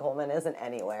Carson Coleman isn't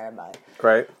anywhere but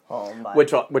home. But.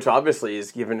 Which obviously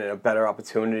is giving it a better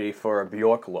opportunity for a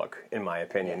Bjork look, in my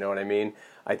opinion. You know what I mean?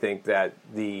 I think that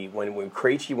when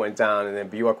Krejci went down and then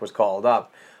Bjork was called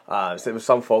up, so there was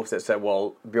some folks that said,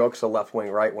 well, Bjork's a left wing,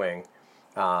 right wing,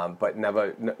 but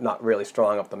not really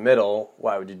strong up the middle.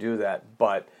 Why would you do that?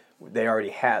 But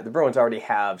the Bruins already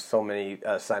have so many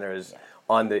centers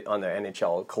on the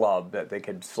NHL club that they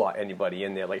could slot anybody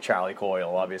in there, like Charlie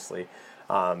Coyle, obviously,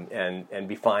 and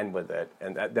be fine with it.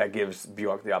 And that gives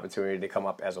Bjork the opportunity to come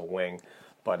up as a wing.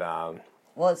 But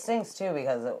well, it stinks too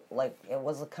because it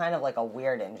was kind of like a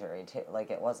weird injury too.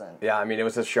 It wasn't. Yeah, it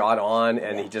was a shot on,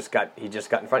 and he just got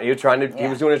in front. He was trying to. He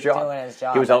was doing his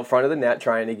job. He was out front of the net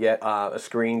trying to get a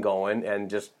screen going, and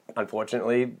just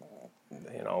unfortunately,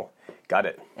 got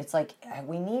it. It's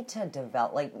we need to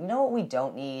develop. What we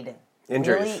don't need.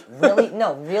 Injuries.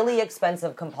 Really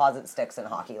expensive composite sticks in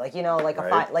hockey.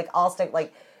 All stick.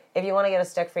 If you want to get a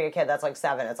stick for your kid, that's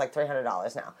 $7. It's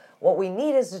 $300 now. What we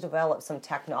need is to develop some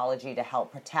technology to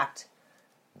help protect.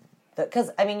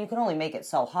 Because you can only make it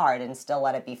so hard and still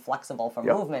let it be flexible for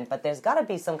movement. But there's got to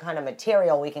be some kind of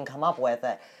material we can come up with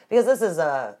because this is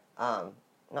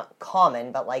not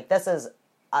common, but this is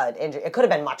an injury. It could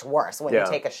have been much worse when you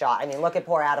take a shot. Look at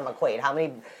poor Adam McQuaid.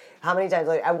 How many times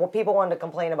people wanted to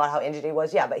complain about how injured he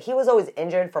was? Yeah, but he was always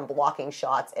injured from blocking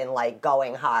shots and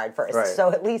going hard first. Right.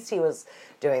 So at least he was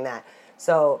doing that.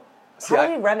 So how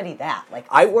do we remedy that?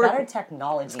 Better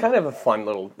technology. It's kind of a fun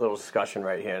little discussion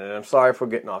right here, and I'm sorry for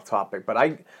getting off topic, but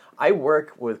I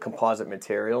work with composite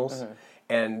materials,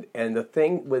 and the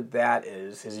thing with that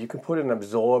is you can put an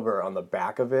absorber on the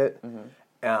back of it,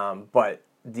 but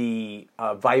the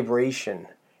vibration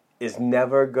is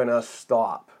never gonna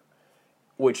stop.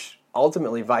 Which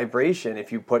ultimately vibration,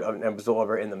 if you put an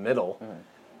absorber in the middle,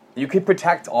 you can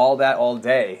protect all that all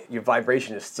day. Your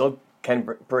vibration still can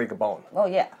break a bone. Oh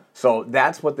yeah. So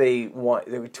that's what they want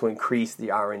to increase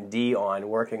the R&D on,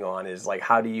 working on, is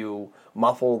how do you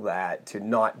muffle that to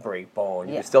not break bone?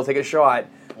 You can still take a shot,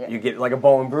 you get a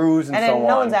bone bruise and so on. And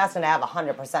no one's asking to have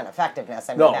 100%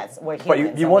 effectiveness. We're humans.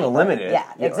 But you want to limit it. Yeah,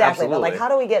 exactly. Absolutely. But how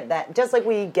do we get that? Just like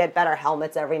we get better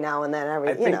helmets every now and then,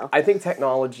 I think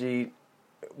technology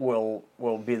will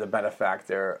be the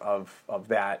benefactor of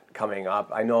that coming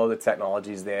up. I know the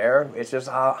technology's there. It's just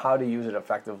how to use it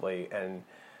effectively, and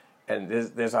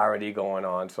there's R&D going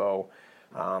on. So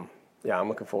I'm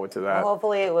looking forward to that. Well,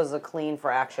 hopefully it was a clean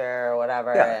fracture or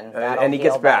whatever, and he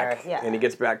gets back. Yeah. And he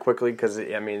gets back quickly because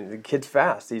the kid's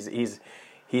fast.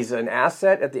 He's an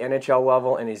asset at the NHL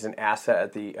level, and he's an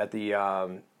asset at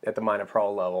the minor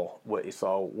pro level.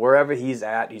 So wherever he's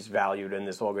at, he's valued in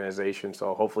this organization.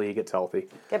 So hopefully he gets healthy.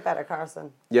 Get better,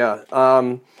 Carson. Yeah.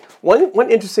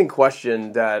 One interesting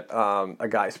question that a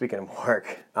guy, speaking of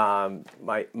work,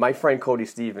 my friend Cody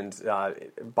Stevens,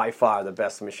 by far the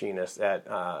best machinist at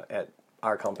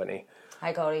our company.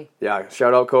 Hi, Cody. Yeah,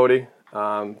 shout out Cody.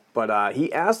 But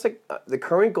he asked the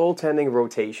current goaltending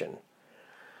rotation,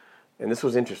 and this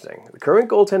was interesting. The current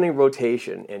goaltending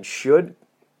rotation, and should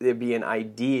there be an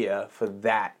idea for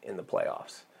that in the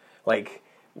playoffs?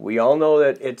 We all know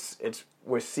that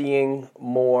we're seeing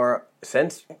more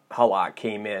since Halak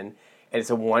came in, and it's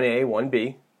a 1A,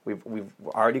 1B. We've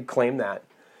already claimed that.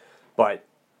 But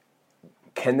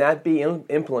can that be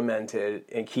implemented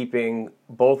in keeping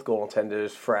both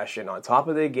goaltenders fresh and on top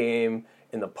of their game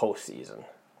in the postseason?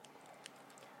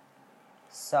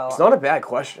 So It's not a bad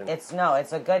question. it's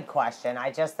a good question.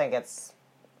 I just think it's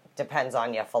depends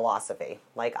on your philosophy.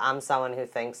 Like, I'm someone who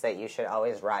thinks that you should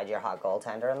always ride your hot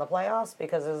goaltender in the playoffs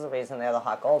because there's a reason they're the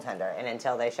hot goaltender. And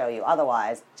until they show you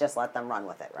otherwise, just let them run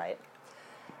with it, right?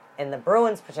 In the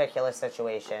Bruins' particular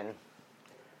situation,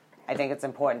 I think it's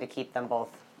important to keep them both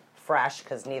fresh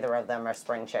because neither of them are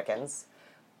spring chickens.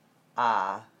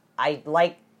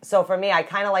 So for me, I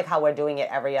kind of like how we're doing it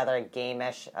every other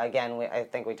game-ish. Again, I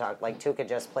think we talked, like, Tuukka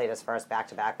just played his first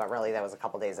back-to-back, but really there was a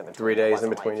couple days in between. 3 days in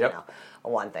between, like, yep.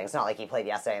 One thing. It's not like he played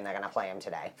yesterday and they're going to play him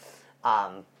today.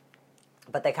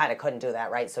 But they kind of couldn't do that,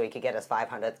 right? So he could get his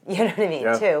 500th, you know what I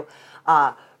mean, too.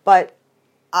 But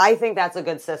I think that's a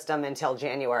good system until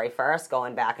January 1st,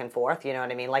 going back and forth, you know what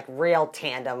I mean? Like, real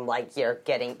tandem, like you're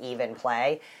getting even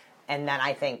play. And then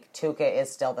I think Tuukka is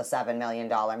still the $7 million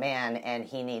man, and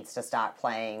he needs to start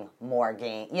playing more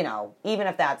game. You know, even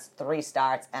if that's 3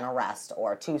 starts and a rest,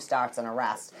 or 2 starts and a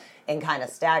rest, and kind of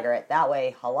stagger it. That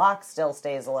way, Halak still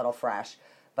stays a little fresh,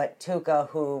 but Tuukka,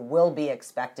 who will be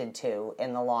expected to,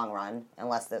 in the long run,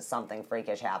 unless there's something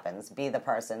freakish happens, be the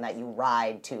person that you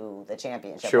ride to the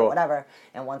championship or whatever.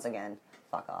 And once again,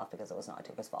 fuck off, because it was not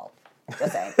Tuukka's fault.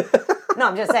 Just saying. No,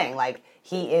 I'm just saying, like,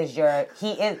 this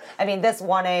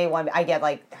 1A, 1B, I get,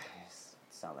 like,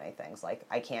 so many things, like,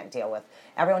 I can't deal with.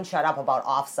 Everyone shut up about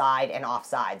offside and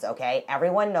offsides, okay?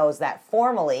 Everyone knows that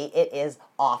formally it is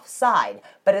offside,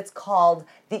 but it's called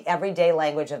the everyday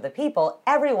language of the people.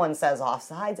 Everyone says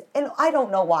offsides, and I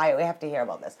don't know why we have to hear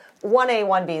about this. 1A,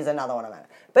 1B is another one a minute.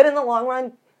 But in the long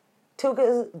run, Tuukka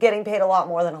is getting paid a lot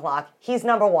more than Halak. He's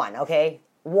number 1, okay?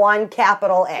 1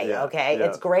 capital A, okay? Yeah.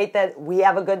 It's great that we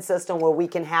have a good system where we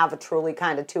can have a truly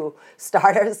kind of 2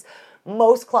 starters.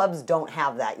 Most clubs don't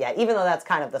have that yet, even though that's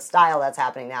kind of the style that's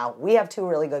happening now. We have 2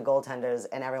 really good goaltenders,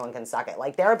 and everyone can suck it.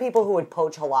 Like, there are people who would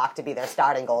poach Halak to be their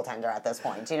starting goaltender at this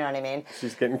point. Do you know what I mean?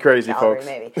 She's getting crazy, Calgary, folks.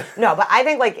 Maybe. No, but I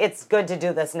think, like, it's good to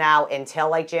do this now until,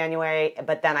 like, January.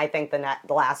 But then I think the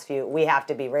last few, we have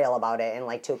to be real about it, and,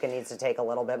 like, Tuukka needs to take a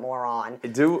little bit more on. I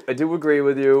do agree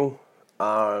with you.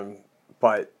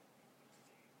 But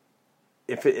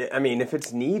if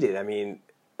it's needed,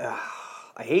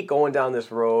 I hate going down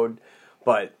this road,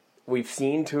 but we've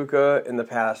seen Tuukka in the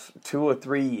past 2 or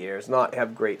 3 years not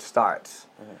have great starts.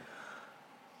 Mm-hmm.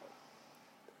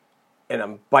 And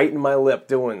I'm biting my lip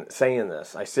saying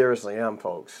this. I seriously am,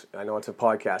 folks. I know it's a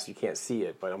podcast, you can't see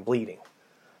it, but I'm bleeding.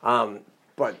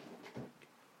 But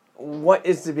what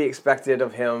is to be expected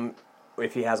of him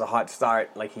if he has a hot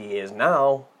start like he is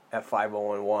now at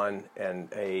 5-0-1 and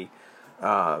a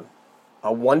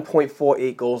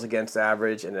 1.48 goals against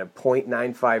average and a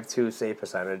 .952 save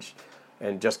percentage,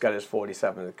 and just got his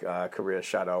 47th career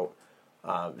shutout,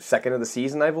 second of the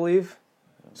season, I believe.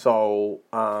 So,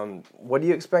 what do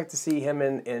you expect to see him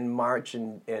in March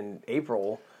and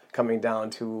April, coming down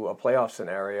to a playoff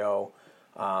scenario?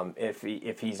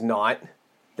 If he's not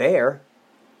there,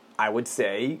 I would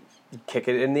say kick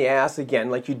it in the ass again,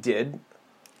 like you did.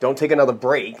 Don't take another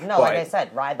break. No, like I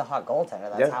said, ride the hot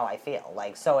goaltender. That's how I feel.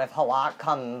 Like, so if Halak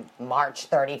come March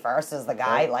 31st is the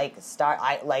guy,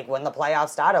 when the playoffs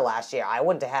started last year, I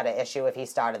wouldn't have had an issue if he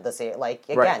started this year. Like,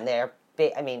 again, they're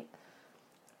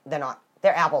not,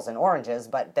 they're apples and oranges,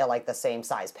 but they're like the same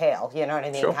size pail, you know what I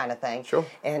mean, kind of thing. Sure.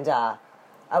 And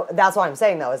that's what I'm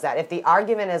saying, though, is that if the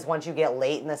argument is once you get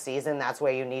late in the season, that's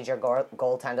where you need your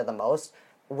goaltender the most,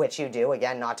 which you do,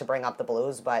 again, not to bring up the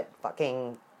Blues, but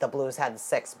fucking the Blues had the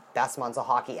 6 best months of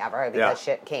hockey ever because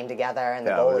shit came together and the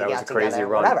goalie got together.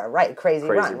 Whatever, right? Crazy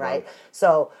run, right?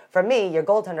 So for me, your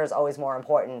goaltender is always more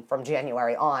important from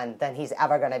January on than he's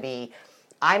ever going to be.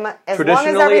 As long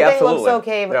as everything looks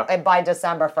okay by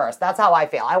December 1st. That's how I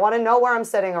feel. I want to know where I'm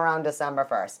sitting around December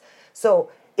 1st.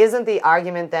 So isn't the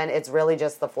argument then it's really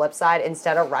just the flip side?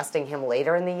 Instead of resting him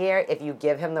later in the year, if you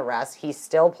give him the rest, he's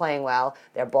still playing well.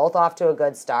 They're both off to a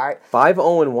good start.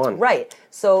 5-0-1. Right.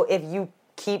 So if you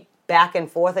keep back and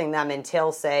forthing them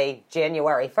until, say,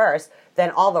 January 1st,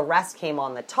 then all the rest came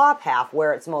on the top half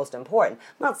where it's most important.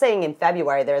 I'm not saying in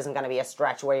February there isn't going to be a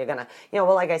stretch where you're going to,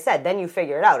 like I said, then you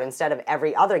figure it out. Instead of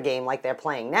every other game like they're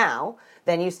playing now,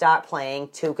 then you start playing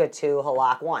Tuukka 2,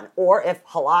 Halak 1. Or if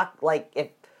Halak, if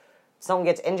someone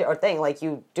gets injured or thing,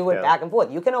 you do it back and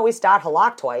forth. You can always start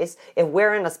Halak twice. If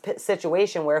we're in a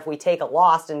situation where if we take a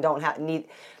loss and don't need...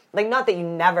 not that you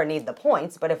never need the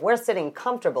points, but if we're sitting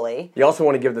comfortably... You also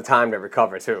want to give the time to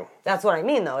recover, too. That's what I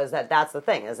mean, though, is that's the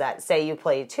thing, is that, say you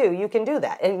play 2, you can do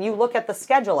that. And you look at the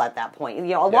schedule at that point.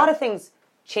 A lot of things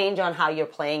change on how you're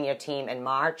playing your team in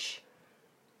March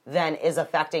then is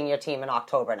affecting your team in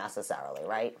October necessarily,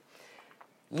 right?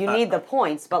 You need the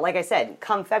points, but like I said,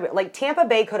 come February, like Tampa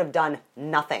Bay could have done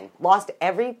nothing, lost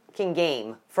every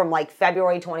game from like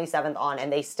February 27th on,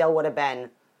 and they still would have been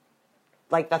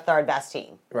like the third best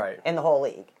team in the whole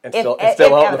league. And still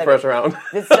out in the first round.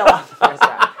 It's still out in the first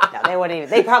round. No, they wouldn't even.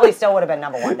 They probably still would have been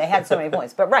number one. They had so many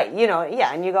points. But and you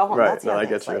go home. Right. That's the No, other I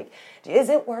thing. get you. Like, is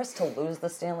it worse to lose the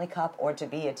Stanley Cup or to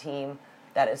be a team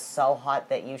that is so hot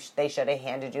that they should have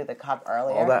handed you the cup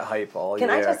earlier? All that hype all year.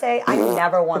 Can I just say, I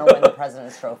never want to win the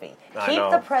President's Trophy. I Keep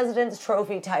know. the President's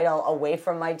Trophy title away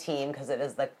from my team because it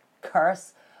is the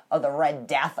curse of the Red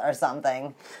Death or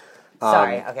something.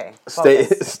 Sorry, okay.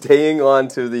 Staying on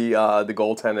to the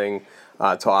goaltending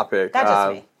topic. That's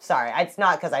just me. Sorry, it's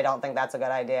not because I don't think that's a good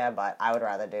idea, but I would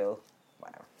rather do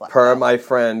whatever. Per my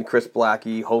friend Chris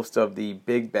Blackie, host of the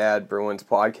Big Bad Bruins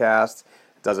podcast,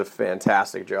 does a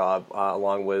fantastic job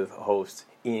along with host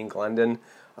Ian Glendon.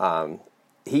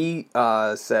 He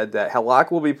said that Halak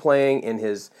will be playing in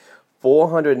his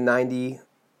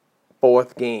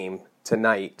 494th game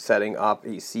tonight, setting up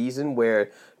a season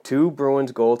where 2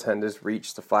 Bruins goaltenders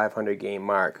reached the 500 game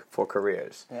mark for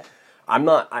careers. Yeah.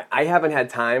 I haven't had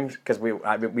time because we've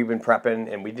been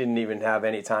prepping and we didn't even have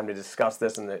any time to discuss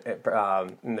this in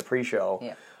the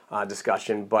pre-show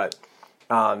discussion. But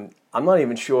I'm not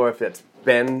even sure if it's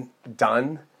been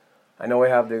done. I know we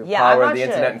have the power of the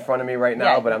internet in front of me right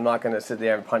now, but I'm not going to sit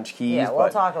there and punch keys. Yeah, we'll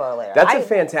talk about it later. That's a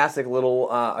fantastic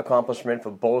little accomplishment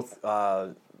for both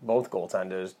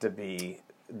goaltenders to be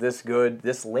this good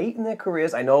this late in their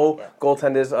careers. I know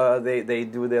goaltenders they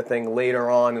do their thing later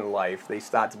on in life. They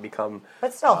start to become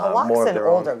but still, more Halak's of an their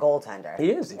older own. goaltender.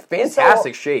 He is in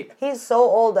fantastic shape. He's so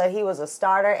old that he was a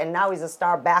starter, and now he's a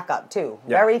star backup too.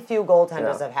 Yeah. Very few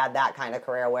goaltenders have had that kind of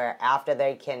career where after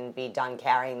they can be done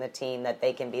carrying the team, that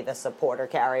they can be the supporter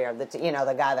carrier of the team.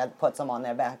 The guy that puts them on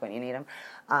their back when you need him.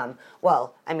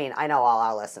 Well, I mean, I know all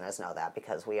our listeners know that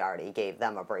because we already gave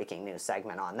them a breaking news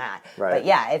segment on that. Right. But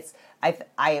yeah,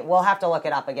 I will have to look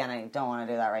it up again. I don't want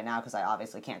to do that right now because I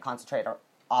obviously can't concentrate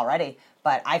already.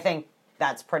 But I think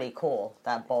that's pretty cool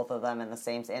that both of them in the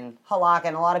same in Halak,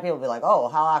 and a lot of people be like,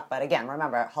 oh, Halak. But again,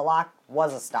 remember, Halak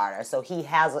was a starter, so he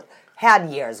has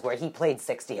had years where he played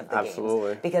 60 of the Absolutely.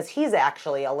 games because he's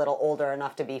actually a little older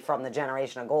enough to be from the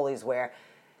generation of goalies where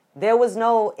there was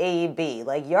no A-B.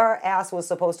 Like, your ass was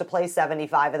supposed to play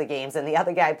 75 of the games, and the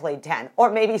other guy played 10,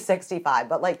 or maybe 65.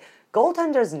 But, like,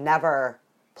 goaltenders never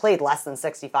played less than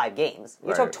 65 games.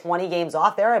 You took 20 games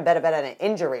off there, I bet an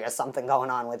injury or something going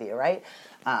on with you, right?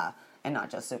 And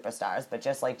not just superstars, but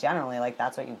just, like, generally, like,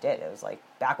 that's what you did. It was, like,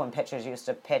 back when pitchers used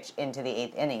to pitch into the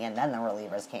 8th inning, and then the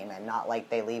relievers came in, not like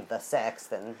they leave the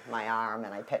 6th, and my arm,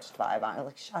 and I pitched 5 on.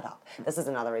 Like, shut up. This is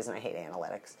another reason I hate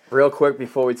analytics. Real quick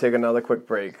before we take another quick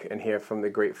break and hear from the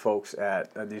great folks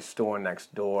at the store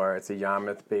next door. It's a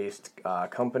Yarmouth-based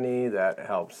company that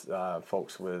helps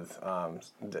folks with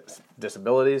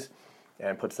disabilities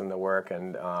and puts them to work,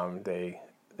 and they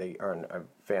earn a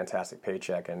fantastic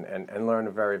paycheck and learn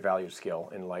a very valued skill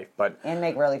in life. And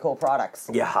make really cool products.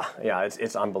 Yeah,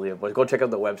 it's unbelievable. Go check out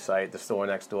the website,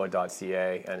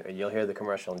 thestorenextdoor.ca, and you'll hear the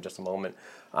commercial in just a moment.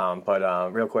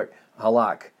 But real quick,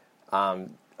 Halak,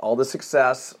 all the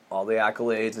success, all the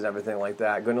accolades and everything like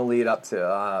that, going to lead up to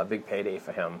a big payday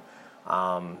for him.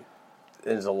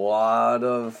 There's a lot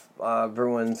of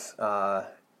Bruins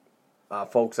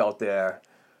folks out there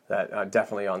that are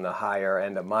definitely on the higher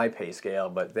end of my pay scale,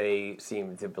 but they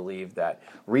seem to believe that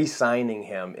re-signing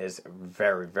him is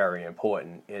very, very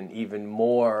important, and even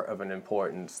more of an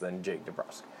importance than Jake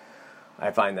DeBrusk.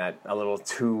 I find that a little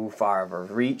too far of a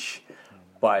reach,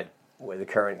 but with the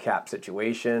current cap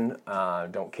situation,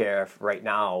 don't care if right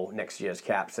now next year's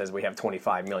cap says we have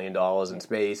 $25 million in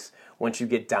space. Once you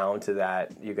get down to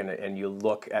that, and you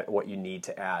look at what you need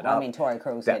to add up. I mean, Torrey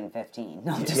Krug's getting 15.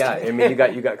 No, I'm just yeah, kidding. I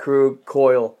mean, you got Krug,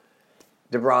 Coyle,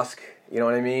 DeBrusk. You know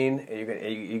what I mean?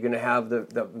 You're gonna have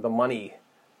the money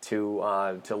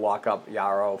to lock up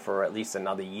Yarrow for at least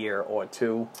another year or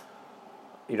two.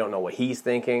 You don't know what he's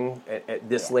thinking at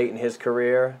this late in his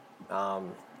career.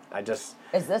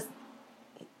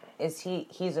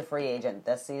 He's a free agent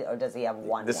this season, or does he have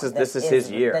one This more? is his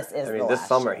year. This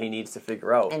summer year. he needs to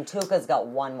figure out. And Tuukka's got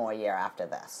one more year after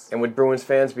this. And would Bruins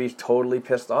fans be totally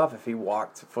pissed off if he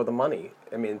walked for the money?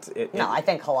 I mean, I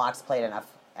think Halak's played enough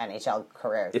NHL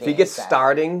career. If he gets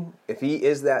starting, if he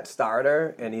is that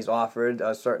starter and he's offered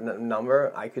a certain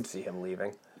number, I could see him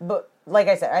leaving. But like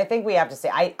I said, I think we have to say,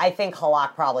 I think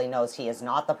Halak probably knows he is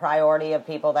not the priority of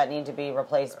people that need to be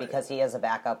replaced because he is a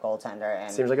backup goaltender.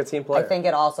 And seems like a team player. I think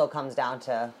it also comes down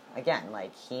to, again,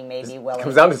 like he may be willing. It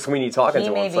comes down to Sweeney talking to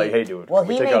him. It's like, hey, dude. Well,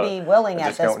 he may be willing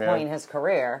at this here? point in his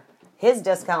career. His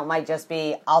discount might just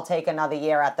be, I'll take another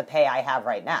year at the pay I have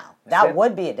right now. That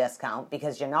would be a discount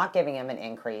because you're not giving him an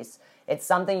increase. It's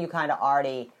something you kind of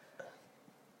already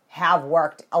have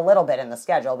worked a little bit in the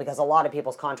schedule because a lot of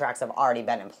people's contracts have already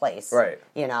been in place. Right.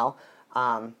 You know?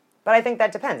 But I think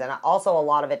that depends. And also a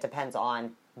lot of it depends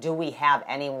on, do we have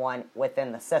anyone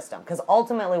within the system? Because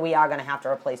ultimately we are going to have to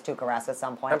replace Tuukka at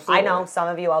some point. Absolutely. I know some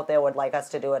of you out there would like us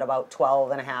to do it about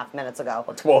 12 and a half minutes ago.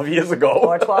 Or 12 years ago.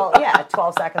 Or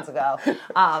 12 seconds ago.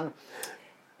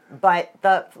 But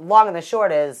the long and the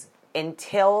short is,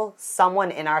 until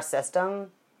someone in our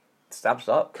system steps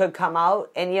up, could come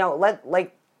out and,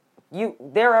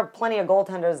 there are plenty of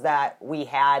goaltenders that we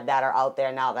had that are out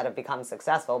there now that have become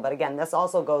successful. But again, this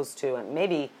also goes to, and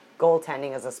maybe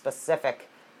goaltending is a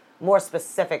more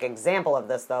specific example of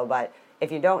this though, but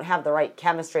if you don't have the right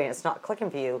chemistry and it's not clicking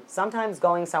for you, sometimes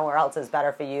going somewhere else is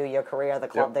better for you, your career, the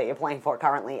club that you're playing for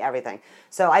currently, everything.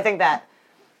 So I think that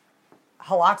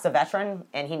Halak's a veteran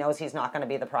and he knows he's not going to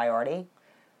be the priority.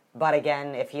 But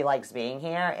again, if he likes being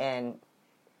here, and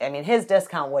I mean, his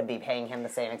discount would be paying him the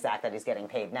same exact that he's getting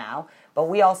paid now. But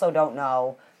we also don't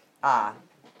know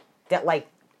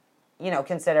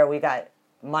consider we got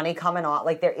money coming on.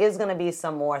 Like, there is going to be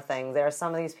some more things. There are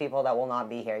some of these people that will not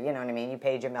be here. You know what I mean? You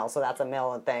paid your mill, so that's a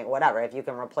mill thing, whatever. If you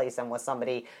can replace them with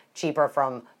somebody cheaper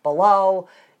from below,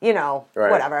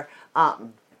 whatever.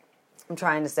 I'm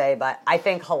trying to say, but I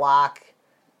think Halak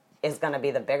is going to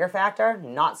be the bigger factor,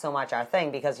 not so much our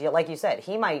thing, because like you said,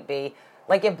 he might be,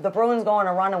 like if the Bruins go on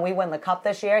a run and we win the cup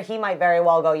this year, he might very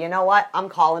well go, you know what, I'm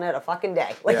calling it a fucking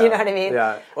day. You know what I mean?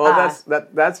 Yeah. Well,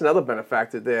 that's another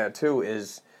benefactor there too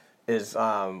is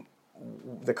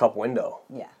the cup window.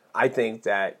 Yeah. I think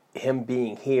that him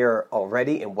being here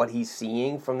already and what he's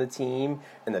seeing from the team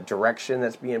and the direction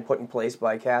that's being put in place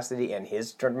by Cassidy and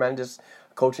his tremendous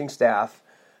coaching staff,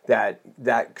 that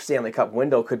Stanley Cup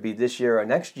window could be this year or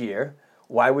next year.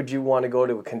 Why would you want to go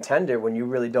to a contender when you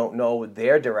really don't know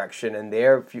their direction and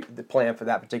the plan for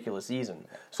that particular season?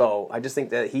 So I just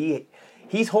think that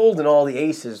he's holding all the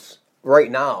aces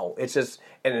right now. It's just,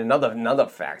 and another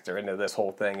factor into this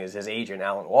whole thing is his agent,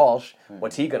 Alan Walsh.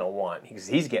 What's he going to want? Because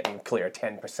he's getting clear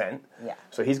 10%. Yeah.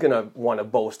 So he's going to want to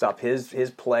boast up his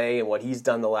play and what he's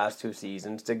done the last 2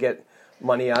 seasons to get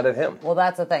money out of him. Well,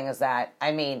 that's the thing is that,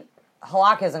 I mean,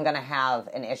 Halak isn't going to have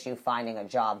an issue finding a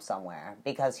job somewhere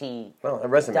because he that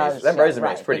resume is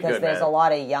pretty because good, there's man. a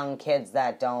lot of young kids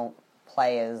that don't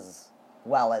play as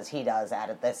well as he does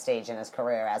at this stage in his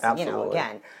career. As Absolutely.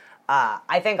 Again,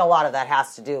 I think a lot of that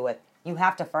has to do with you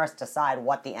have to first decide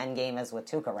what the end game is with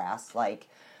Tuukka Rask. Like,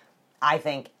 I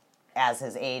think as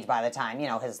his age, by the time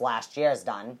his last year is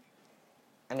done,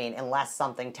 I mean, unless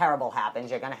something terrible happens,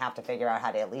 you're going to have to figure out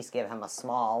how to at least give him a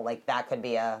small, like, that could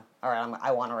be all right,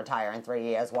 I want to retire in 3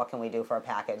 years. What can we do for a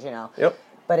package, Yep.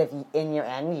 But if in your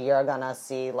end, you're going to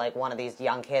see, like, one of these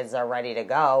young kids are ready to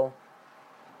go,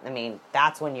 I mean,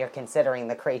 that's when you're considering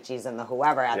the Krejcis and the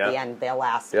whoever at the end, their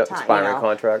last time. Expiring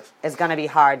contracts. It's going to be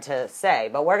hard to say,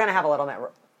 but we're going to have a little bit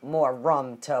more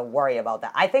room to worry about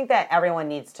that. I think that everyone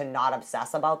needs to not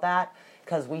obsess about that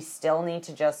because we still need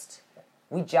to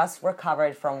we just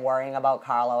recovered from worrying about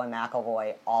Carlo and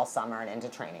McAvoy all summer and into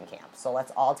training camp. So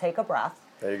let's all take a breath.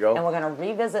 There you go. And we're going to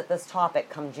revisit this topic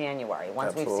come January.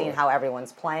 Once we've seen how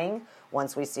everyone's playing,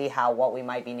 once we see what we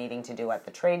might be needing to do at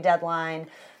the trade deadline,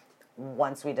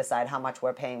 once we decide how much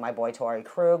we're paying my boy Torrey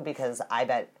Krug, because I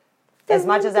bet, as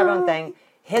much as everyone thinks,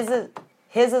 his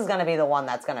is going to be the one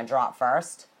that's going to drop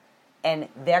first. And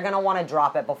they're going to want to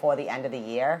drop it before the end of the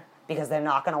year, because they're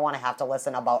not going to want to have to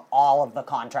listen about all of the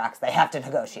contracts they have to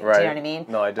negotiate. Right. Do you know what I mean?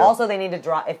 No, I do. Also, they need to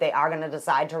drop, if they are going to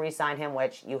decide to re-sign him,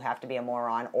 which you have to be a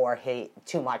moron, or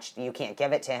too much, you can't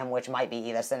give it to him, which might be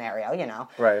either scenario,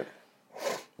 Right.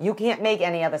 You can't make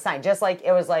any other sign. Just like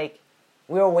it was like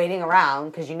we were waiting around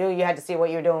because you knew you had to see what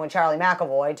you were doing with Charlie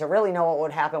McAvoy to really know what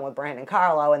would happen with Brandon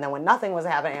Carlo, and then when nothing was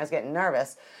happening, I was getting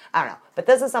nervous. I don't know. But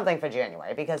this is something for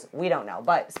January because we don't know.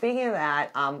 But speaking of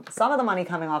that, some of the money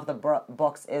coming off the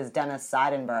books is Dennis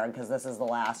Seidenberg, because this is the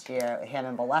last year him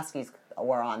and Bolesky's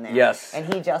were on there. Yes.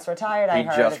 And he just retired, I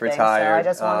heard. He just retired. So I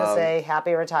just want to say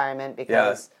happy retirement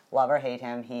because love or hate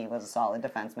him, he was a solid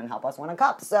defenseman, help us win a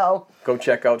cup. So go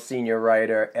check out senior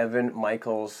writer Evan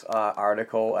Michaels'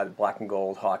 article at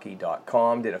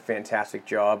blackandgoldhockey.com. Did a fantastic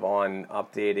job on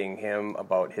updating him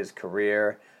about his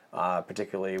career,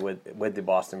 particularly with the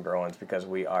Boston Bruins, because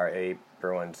we are a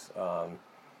Bruins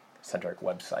centric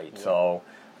website. So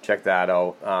check that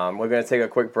out. We're going to take a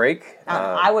quick break.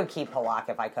 I would keep Halak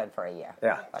if I could for a year.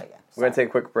 Yeah. But yeah, We're going to take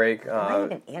a quick break. I'm not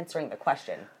even answering the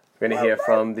question. We're going to hear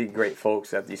from the great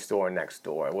folks at the store next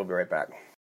door. We'll be right back.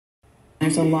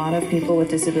 There's a lot of people with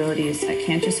disabilities that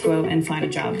can't just go out and find a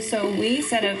job. So we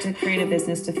set out to create a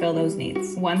business to fill those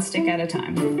needs, one stick at a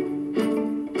time.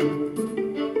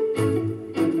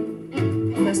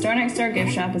 The Store Next Door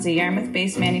Gift Shop is a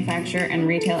Yarmouth-based manufacturer and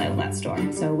retail outlet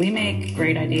store. So we make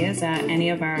great ideas that any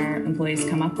of our employees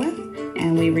come up with,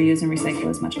 and we reuse and recycle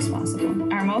as much as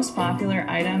possible. Our most popular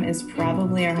item is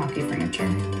probably our hockey furniture.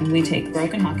 We take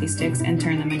broken hockey sticks and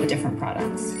turn them into different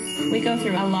products. We go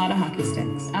through a lot of hockey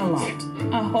sticks.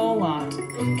 A whole lot.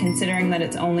 Considering that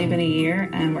it's only been a year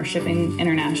and we're shipping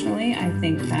internationally, I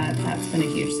think that that's been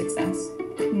a huge success.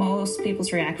 Most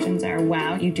people's reactions are,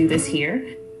 wow, you do this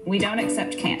here? We don't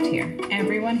accept can't here.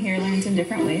 Everyone here learns in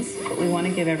different ways, but we want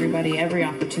to give everybody every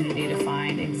opportunity to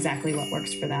find exactly what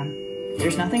works for them.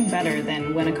 There's nothing better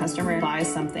than when a customer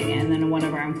buys something and then one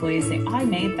of our employees say, I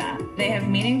made that. They have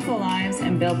meaningful lives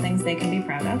and build things they can be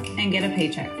proud of and get a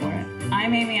paycheck for it.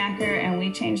 I'm Amy Acker, and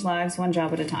we change lives one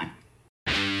job at a time.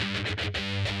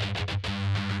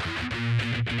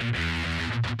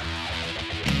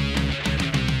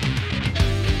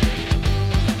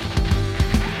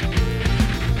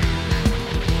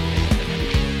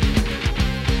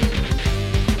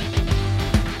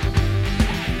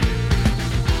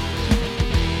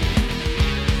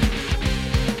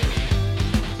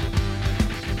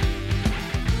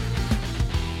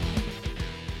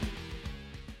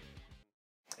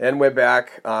 And we're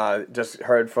back. Just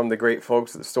heard from the great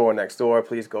folks at the store next door.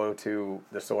 Please go to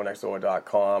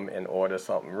thestorenextdoor.com and order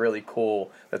something really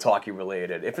cool that's hockey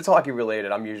related. If it's hockey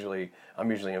related, I'm usually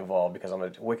involved because I'm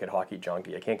a wicked hockey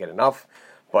junkie. I can't get enough.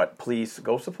 But please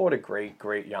go support a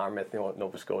great Yarmouth,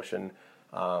 Nova Scotian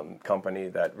company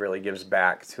that really gives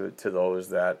back to those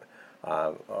that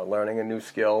are learning a new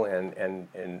skill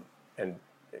and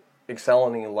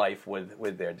excelling in life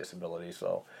with their disability.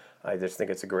 So I just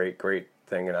think it's a great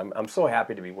thing, and I'm so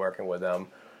happy to be working with them.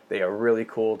 They are really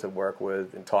cool to work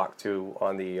with and talk to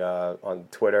on the on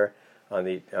Twitter, on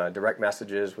the direct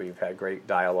messages. We've had great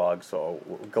dialogue, so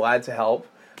we're glad to help,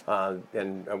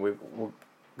 and we're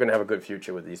going to have a good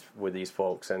future with these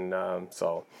folks. And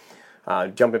so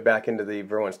jumping back into the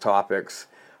Bruins topics,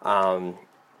 Dom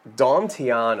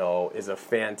Tiano is a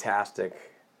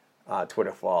fantastic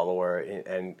Twitter follower,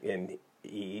 and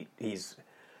he's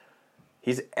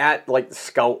at like the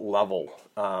scout level,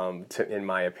 in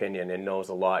my opinion, and knows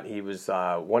a lot. He was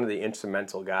one of the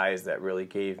instrumental guys that really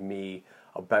gave me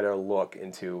a better look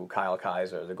into Kyle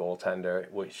Kaiser, the goaltender,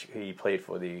 which he played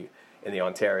for in the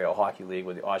Ontario Hockey League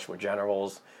with the Oshawa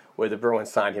Generals, where the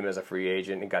Bruins signed him as a free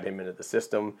agent and got him into the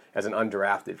system as an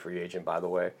undrafted free agent, by the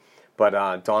way.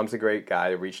 But Dom's a great guy.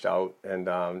 He reached out and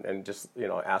just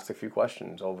asked a few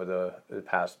questions over the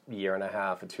past year and a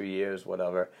half or 2 years,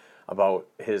 whatever, about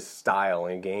his style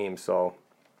in game. So,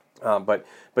 but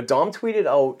Dom tweeted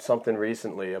out something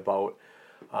recently about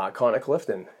Connor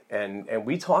Clifton, and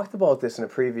we talked about this in a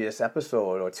previous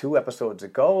episode or 2 episodes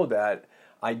ago, that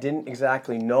I didn't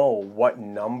exactly know what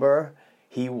number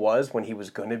he was when he was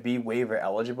going to be waiver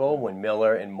eligible, when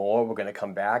Miller and Moore were going to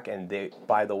come back. And they,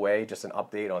 by the way, just an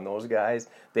update on those guys,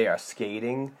 they are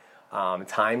skating.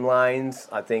 Timelines,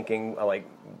 I'm thinking like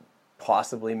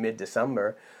possibly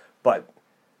mid-December. But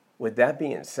with that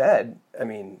being said, I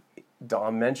mean,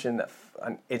 Dom mentioned that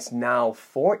it's now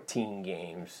 14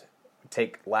 games.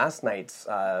 Take last night's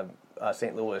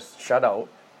St. Louis shutout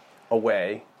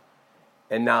away,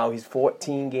 and now he's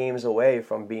 14 games away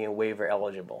from being waiver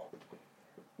eligible.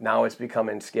 Now it's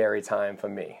becoming scary time for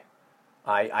me.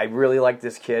 I really like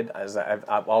this kid, as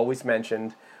I've always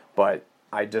mentioned, but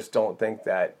I just don't think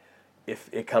that if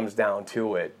it comes down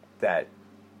to it, that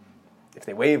if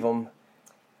they waive him,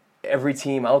 every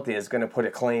team out there is going to put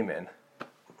a claim in.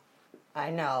 I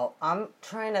know. I'm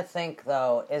trying to think,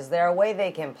 though, is there a way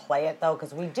they can play it, though?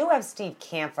 Because we do have Steve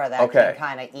Camphor that can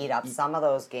kind of eat up some of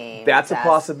those games. That's a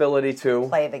possibility, too.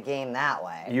 Play the game that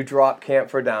way. You drop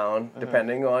Camphor down,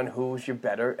 depending on who's your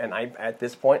better, and at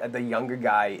this point, the younger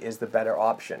guy is the better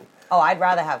option. Oh, I'd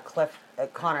rather have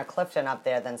Connor Clifton up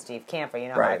there than Steve Camphor. You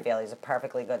know how I feel. He's a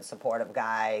perfectly good, supportive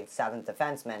guy, 7th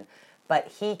defenseman. But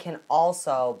he can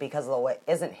also, because of the way,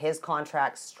 isn't his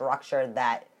contract structured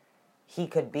that he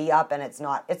could be up, and it's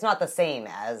not the same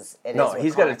as it is. No,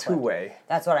 he's got a two-way.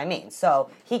 That's what I mean. So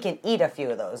he can eat a few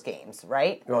of those games,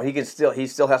 right? Well, he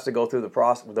still has to go through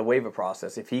the waiver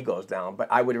process if he goes down. But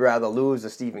I would rather lose a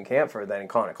Stephen Camphor than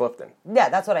Connor Clifton. Yeah,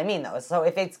 that's what I mean, though. So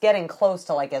if it's getting close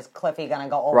to, like, is Cliffy going to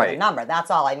go over the number? That's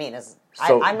all I mean is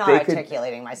So I'm not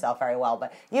articulating myself very well,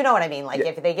 but you know what I mean. Like,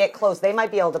 if they get close, they might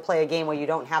be able to play a game where you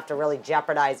don't have to really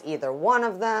jeopardize either one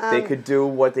of them. They could do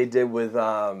what they did with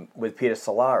Peter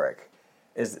Solaric.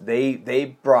 Is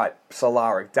they brought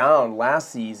Solaric down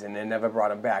last season and never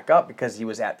brought him back up because he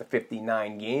was at the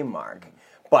 59 game mark.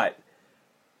 But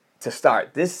to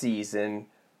start this season,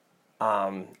 he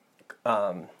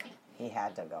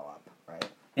had to go up, right?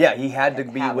 Yeah, he had to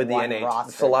be with the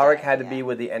NHL. Solaric had to be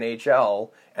with the NHL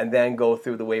and then go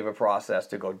through the waiver process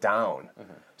to go down.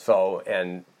 Mm-hmm. So,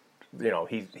 and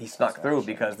he snuck through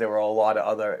because there were a lot of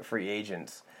other free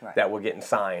agents that were getting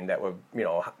signed that were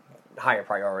higher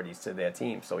priorities to their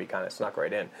team. So he kind of snuck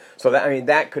right in. So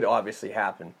that could obviously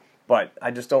happen. But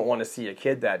I just don't want to see a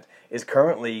kid that is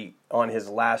currently on his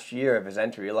last year of his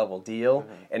entry level deal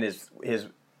and his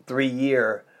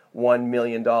 3-year $1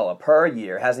 million per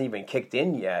year hasn't even kicked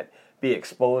in yet, be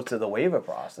exposed to the waiver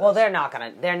process. Well, they're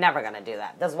never gonna do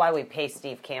that. That's why we pay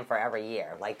Steve Camphor every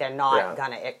year. Like, they're not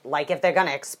gonna, like, if they're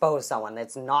gonna expose someone,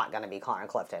 it's not gonna be Connor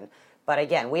Clifton. But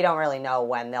again, we don't really know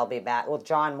when they'll be back. Well,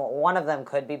 John Moore, one of them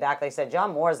could be back. They said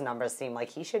John Moore's numbers seem like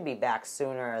he should be back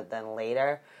sooner than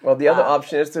later. Well, the other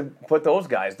option is to put those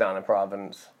guys down in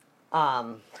Providence.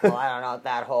 Well, I don't know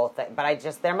that whole thing, but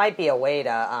there might be a way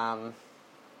to,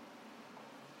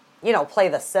 play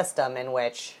the system in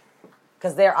which,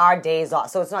 because there are days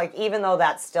off. So it's not like, even though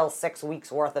that's still 6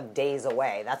 weeks worth of days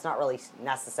away, that's not really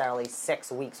necessarily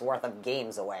 6 weeks worth of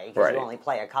games away because you only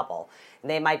play a couple.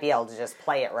 And they might be able to just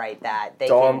play it right that they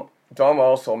Dom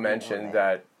also mentioned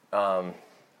that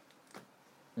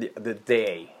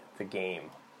the game.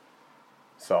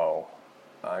 So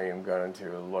I am going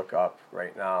to look up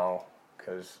right now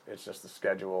because it's just the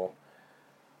schedule.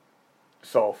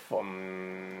 So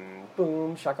from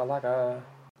boom shakalaka.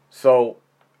 So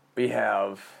we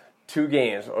have 2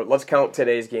 games. Let's count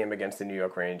today's game against the New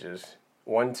York Rangers.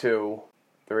 1, 2,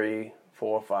 3,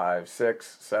 4, 5,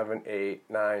 6, 7, 8,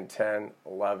 9, 10,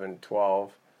 11,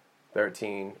 12,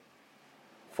 13,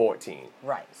 14.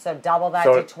 Right. So double that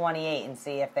to 28 and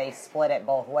see if they split it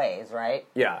both ways, right?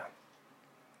 Yeah.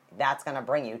 That's going to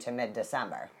bring you to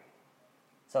mid-December.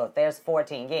 So if there's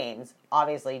 14 games,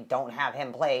 obviously don't have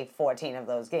him play 14 of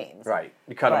those games. Right.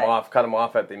 You cut him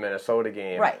off at the Minnesota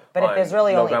game. Right. But if there's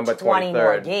really November only 20 23rd.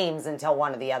 more games until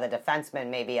one of the other defensemen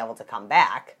may be able to come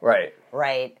back. Right.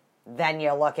 Right. Then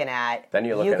you're looking at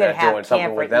doing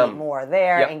something with them. Eat more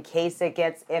there in case it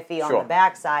gets iffy on the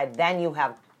backside. Then you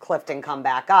have Clifton come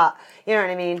back up. You know what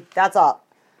I mean? That's all.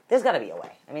 There's got to be a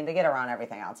way. I mean, they get around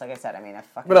everything else. Like I said, I mean, if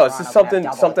fucking but no, it's just something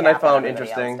I found everybody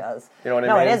interesting. else does. You know what I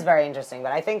mean? No, it is very interesting.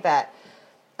 But I think that,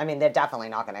 I mean, they're definitely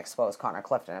not going to expose Connor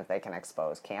Clifton if they can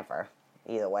expose Camphor.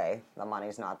 Either way, the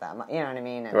money's not that much. You know what I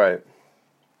mean? And, right.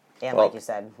 And like you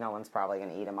said, no one's probably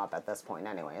going to eat him up at this point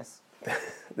anyways.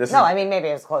 I mean, maybe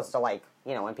it's close to like,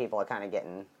 when people are kind of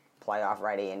getting playoff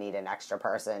ready and need an extra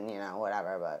person,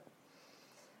 whatever. But,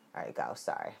 all right, go.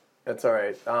 Sorry. That's all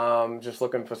right. Just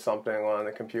looking for something on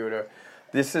the computer.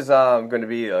 This is going to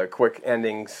be a quick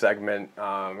ending segment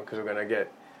because we're going to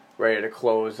get ready to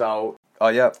close out. Oh,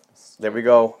 yeah. There we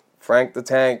go. Frank the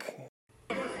Tank.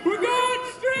 We're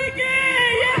going streaky!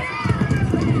 Yes!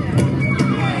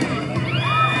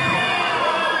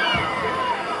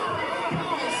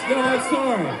 No,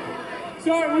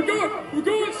 sorry, we're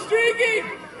going streaky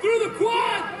through the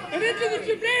quad and into the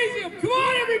gymnasium. Come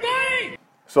on, everybody!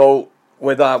 So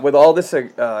with all this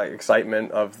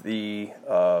excitement of the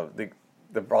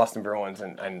Boston Bruins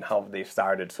and how they've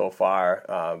started so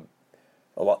far,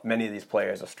 many of these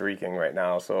players are streaking right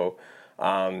now. So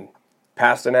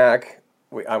Pasternak,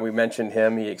 we mentioned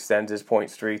him. He extends his point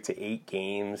streak to 8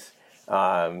 games,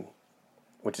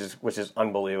 which is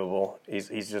unbelievable.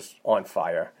 He's just on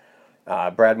fire.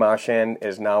 Brad Marchand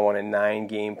is now on a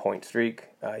 9-game point streak.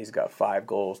 He's got 5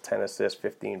 goals, 10 assists,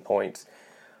 15 points.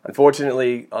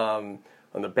 Unfortunately, on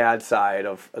the bad side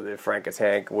of the Frank the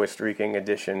Tank, we're streaking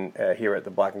edition here at the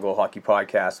Black and Gold Hockey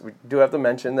Podcast. We do have to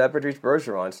mention that Patrice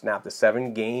Bergeron snapped a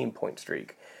 7-game point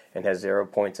streak and has 0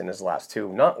 points in his last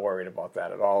 2. Not worried about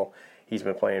that at all. He's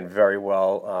been playing very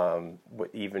well,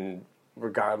 even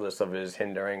regardless of his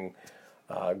hindering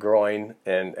groin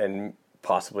and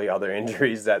possibly other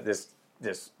injuries that this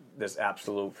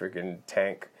absolute freaking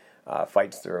tank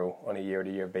fights through on a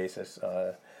year-to-year basis.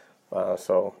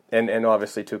 And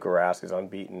obviously Tuukka Rask is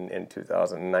unbeaten in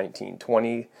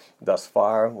 2019-20 thus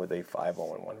far with a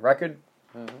 5-0-1 record.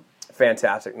 Mm-hmm.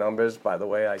 Fantastic numbers, by the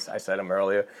way. I said them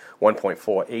earlier.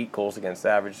 1.48 goals against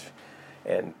average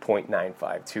and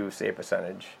 .952 save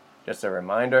percentage. Just a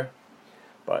reminder.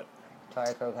 But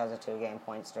Torrey Krug has a 2-game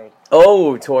point streak.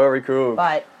 Oh, Torrey Krug.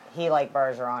 But he, like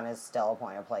Bergeron, is still a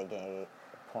point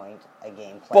point a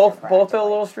game player. Both are a practically.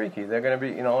 little streaky. They're going to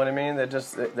be, you know what I mean?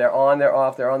 They're on, they're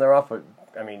off, they're on, they're off. But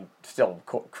I mean, still,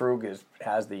 Krug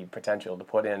has the potential to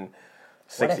put in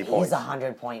 60 What if points. he's a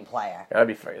 100-point player? That'd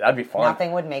be fun.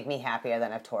 Nothing would make me happier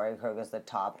than if Torrey Krug is the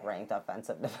top-ranked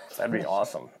offensive defenseman. That'd be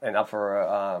awesome. And up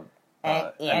for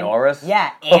and Norris.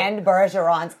 Yeah, and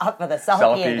Bergeron's up for the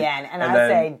Selke again. And I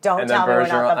say, don't tell me we're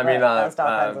not the best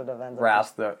offensive defensive.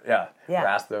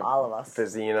 Rasta, all of us.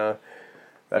 Vizina.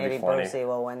 That'd Maybe be funny. Brucey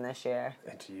will win this year.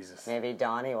 Jesus. Maybe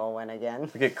Donnie will win again.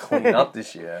 We get cleaned up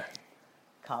this year.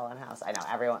 Colin House. I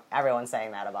know, everyone's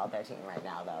saying that about their team right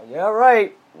now, though. Yeah,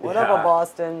 right. Whatever, Yeah.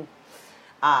 Boston.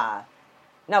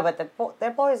 No, but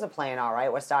their boys are playing all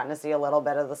right. We're starting to see a little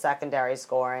bit of the secondary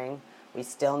scoring. We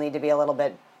still need to be a little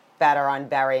bit better on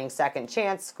burying second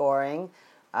chance scoring.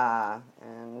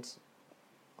 And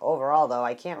overall, though,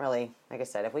 I can't really, like I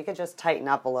said, if we could just tighten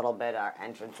up a little bit our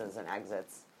entrances and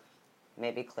exits,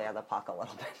 maybe clear the puck a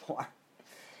little bit more.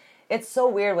 It's so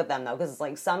weird with them, though, because it's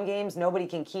like some games, nobody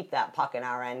can keep that puck in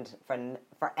our end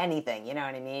for anything, you know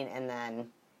what I mean? And then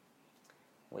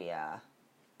we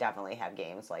definitely have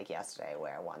games like yesterday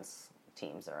where once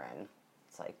teams are in,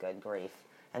 it's like, good grief.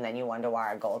 And then you wonder why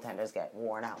our goaltenders get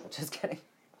worn out. Just kidding.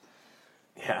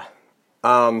 Yeah.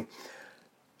 I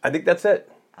think that's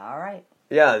it. All right.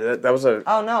 Yeah, that was a...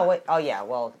 Oh, no. Wait. Oh, yeah.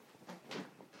 Well,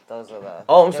 those are the...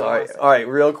 Oh, I'm sorry. All right,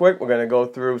 real quick, we're going to go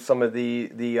through some of the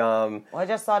Well, I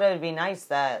just thought it would be nice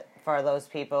that for those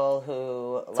people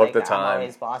who, took the I'm time.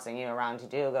 always bossing you around to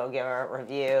do, go give a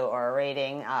review or a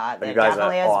rating. There you guys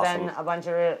definitely are has awesome. been a bunch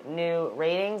of new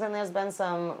ratings, and there's been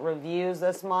some reviews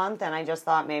this month, and I just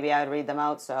thought maybe I would read them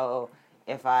out, so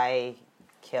if I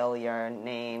kill your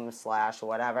name /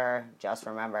 whatever, just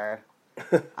remember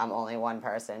I'm only one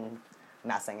person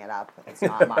messing it up. It's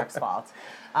not Mark's fault.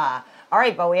 All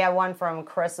right, but we have one from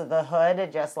Chris of the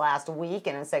Hood just last week,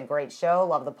 and it said, great show,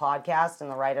 love the podcast and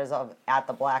the writers of At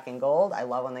the Black and Gold. I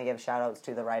love when they give shout-outs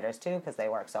to the writers, too, because they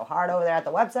work so hard over there at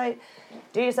the website.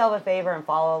 Do yourself a favor and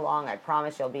follow along. I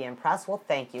promise you'll be impressed. Well,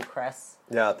 thank you, Chris.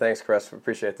 Yeah, thanks, Chris.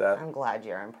 Appreciate that. I'm glad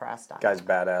you're impressed. Guy's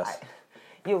badass.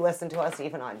 You listen to us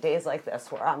even on days like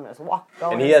this where I'm just going.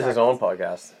 And he has his own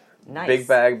podcast. Nice. Big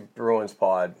Bag Bruins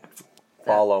Pod.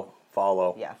 Follow.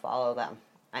 Yeah, follow them.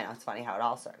 I know, it's funny how it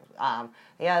all started.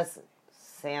 Yes,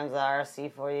 Sam's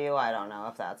RC for you. I don't know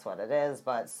if that's what it is,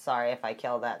 but sorry if I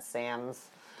killed that Sam's.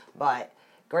 But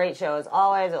great show as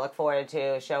always. I look forward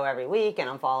to a show every week, and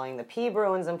I'm following the P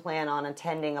Bruins and plan on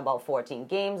attending about 14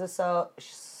 games or so.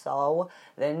 So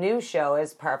the new show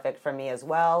is perfect for me as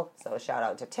well. So shout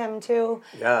out to Tim, too.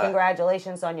 Yeah.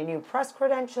 Congratulations on your new press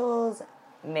credentials.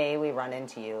 May we run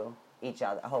into each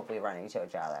other. I hope we run into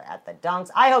each other at the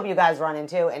dunks. I hope you guys run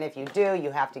into, and if you do,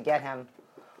 you have to get him.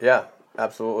 Yeah,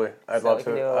 absolutely. I'd love we to.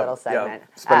 can do a little segment.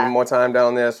 Spending more time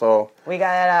down there, so... We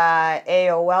got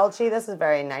A.O. Welchie. This is a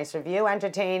very nice review.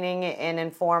 Entertaining and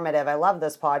informative. I love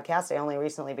this podcast. I only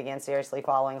recently began seriously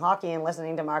following hockey, and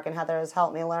listening to Mark and Heather has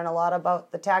helped me learn a lot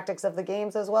about the tactics of the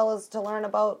games as well as to learn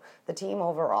about the team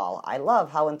overall. I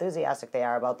love how enthusiastic they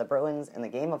are about the Bruins and the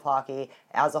game of hockey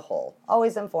as a whole.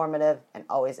 Always informative and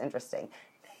always interesting.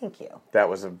 Thank you. That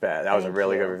was a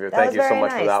really good review. That Thank was you so very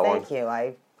much nice. for that one. Thank you.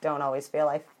 I don't always feel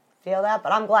that,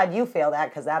 but I'm glad you feel that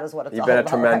because that is what it's You've all been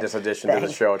about. a tremendous addition to the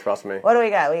Thanks. show, trust me. What do we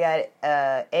got? We got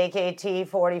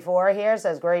AKT44 here.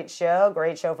 Says, great show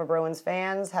for Bruins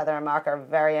fans. Heather and Mark are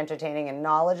very entertaining and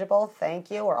knowledgeable. Thank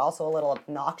you. We're also a little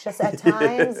obnoxious at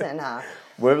times. And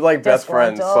we're like best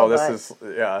friends, so this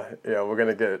disgruntled, is, yeah, we're going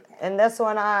to get... And this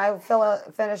one, I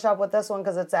finish up with this one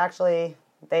because it's actually,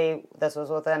 this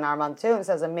was within our month too. It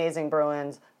says, amazing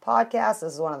Bruins podcast.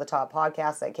 This is one of the top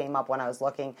podcasts that came up when I was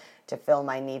looking to fill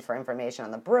my need for information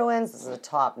on the Bruins. This is a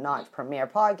top-notch premier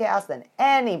podcast that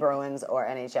any Bruins or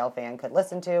NHL fan could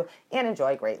listen to and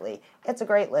enjoy greatly. It's a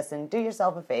great listen. Do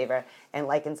yourself a favor and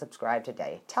like and subscribe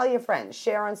today. Tell your friends.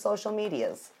 Share on social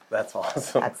medias. That's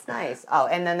awesome. That's nice. Oh,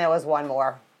 and then there was one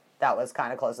more that was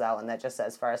kind of close to that one that just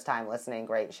says, first time listening,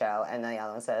 great show. And then the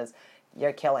other one says,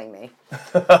 you're killing me.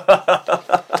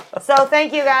 So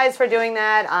thank you guys for doing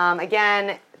that.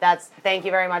 Again, thank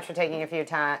you very much for taking a few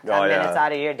minutes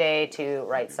out of your day to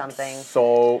write something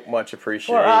so much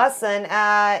appreciated for us.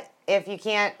 And if you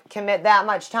can't commit that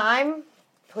much time,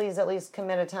 please at least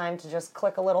commit a time to just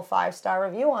click a little 5-star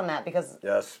review on that because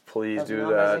yes, please do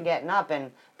numbers that. are getting up,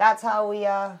 and that's how we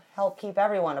help keep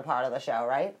everyone a part of the show,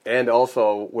 right? And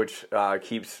also, which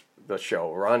keeps the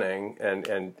show running, and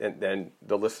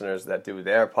the listeners that do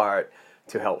their part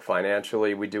to help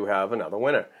financially, we do have another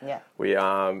winner. Yeah.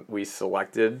 We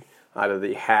selected out of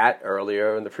the hat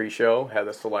earlier in the pre-show.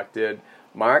 Heather selected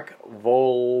Mark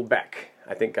Volbeck.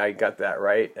 I think I got that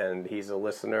right, and he's a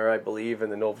listener, I believe, in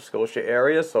the Nova Scotia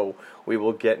area, so we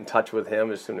will get in touch with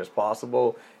him as soon as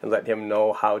possible and let him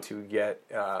know how to get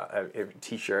a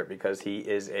T-shirt, because he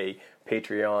is a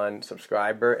Patreon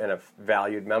subscriber and a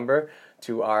valued member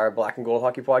to our Black and Gold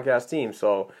Hockey Podcast team.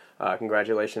 So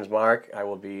congratulations, Mark. I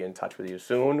will be in touch with you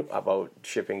soon about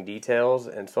shipping details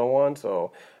and so on.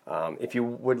 So if you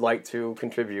would like to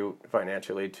contribute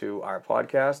financially to our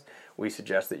podcast, we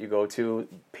suggest that you go to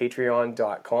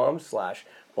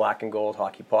patreon.com/Black and Gold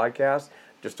Hockey Podcast.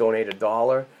 Just donate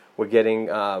 $1. We're getting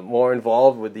more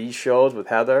involved with these shows with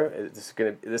Heather.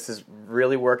 This is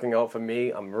really working out for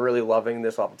me. I'm really loving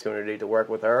this opportunity to work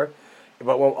with her.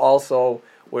 But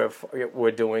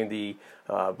we're doing the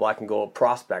Black and Gold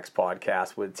Prospects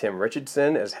podcast with Tim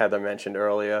Richardson, as Heather mentioned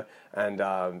earlier, and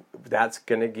that's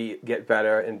going to get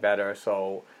better and better.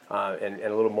 So and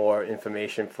a little more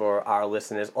information for our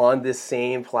listeners on this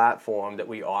same platform that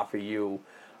we offer you.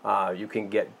 You can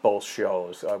get both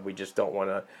shows. We just don't want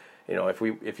to.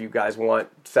 If you guys want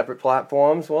separate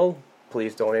platforms, well,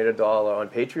 please donate $1 on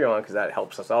Patreon, because that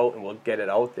helps us out and we'll get it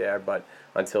out there. But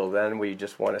until then, we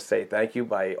just want to say thank you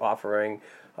by offering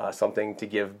something to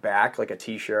give back, like a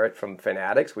T-shirt from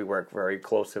Fanatics. We work very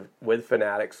close with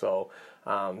Fanatics, so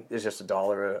it's just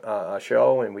 $1 a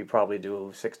show, and we probably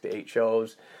do 6 to 8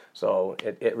 shows. So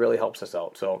it really helps us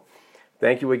out. So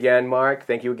thank you again, Mark.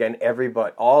 Thank you again,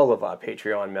 everybody, all of our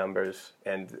Patreon members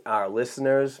and our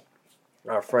listeners,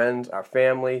 our friends, our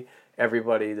family,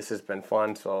 everybody. This has been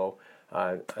fun. So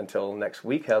until next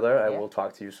week, Heather, I will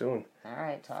talk to you soon. All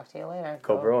right, talk to you later.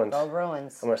 Go Bruins. Go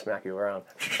Bruins. I'm going to smack you around.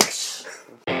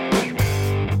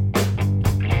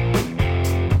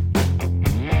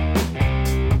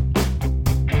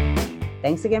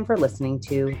 Thanks again for listening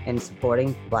to and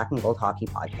supporting Black and Gold Hockey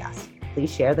Podcast.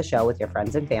 Please share the show with your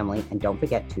friends and family, and don't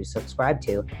forget to subscribe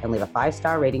to and leave a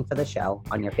 5-star rating for the show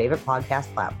on your favorite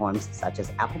podcast platforms such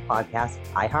as Apple Podcasts,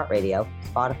 iHeartRadio,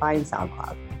 Spotify, and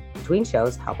SoundCloud. Between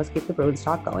shows, help us keep the Bruins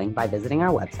talk going by visiting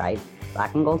our website,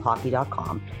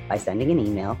 blackandgoldhockey.com, by sending an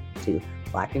email to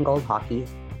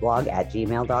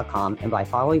blackandgoldhockeyblog@gmail.com, and by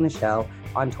following the show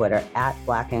on Twitter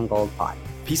 @blackandgoldpod.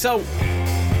 Peace out.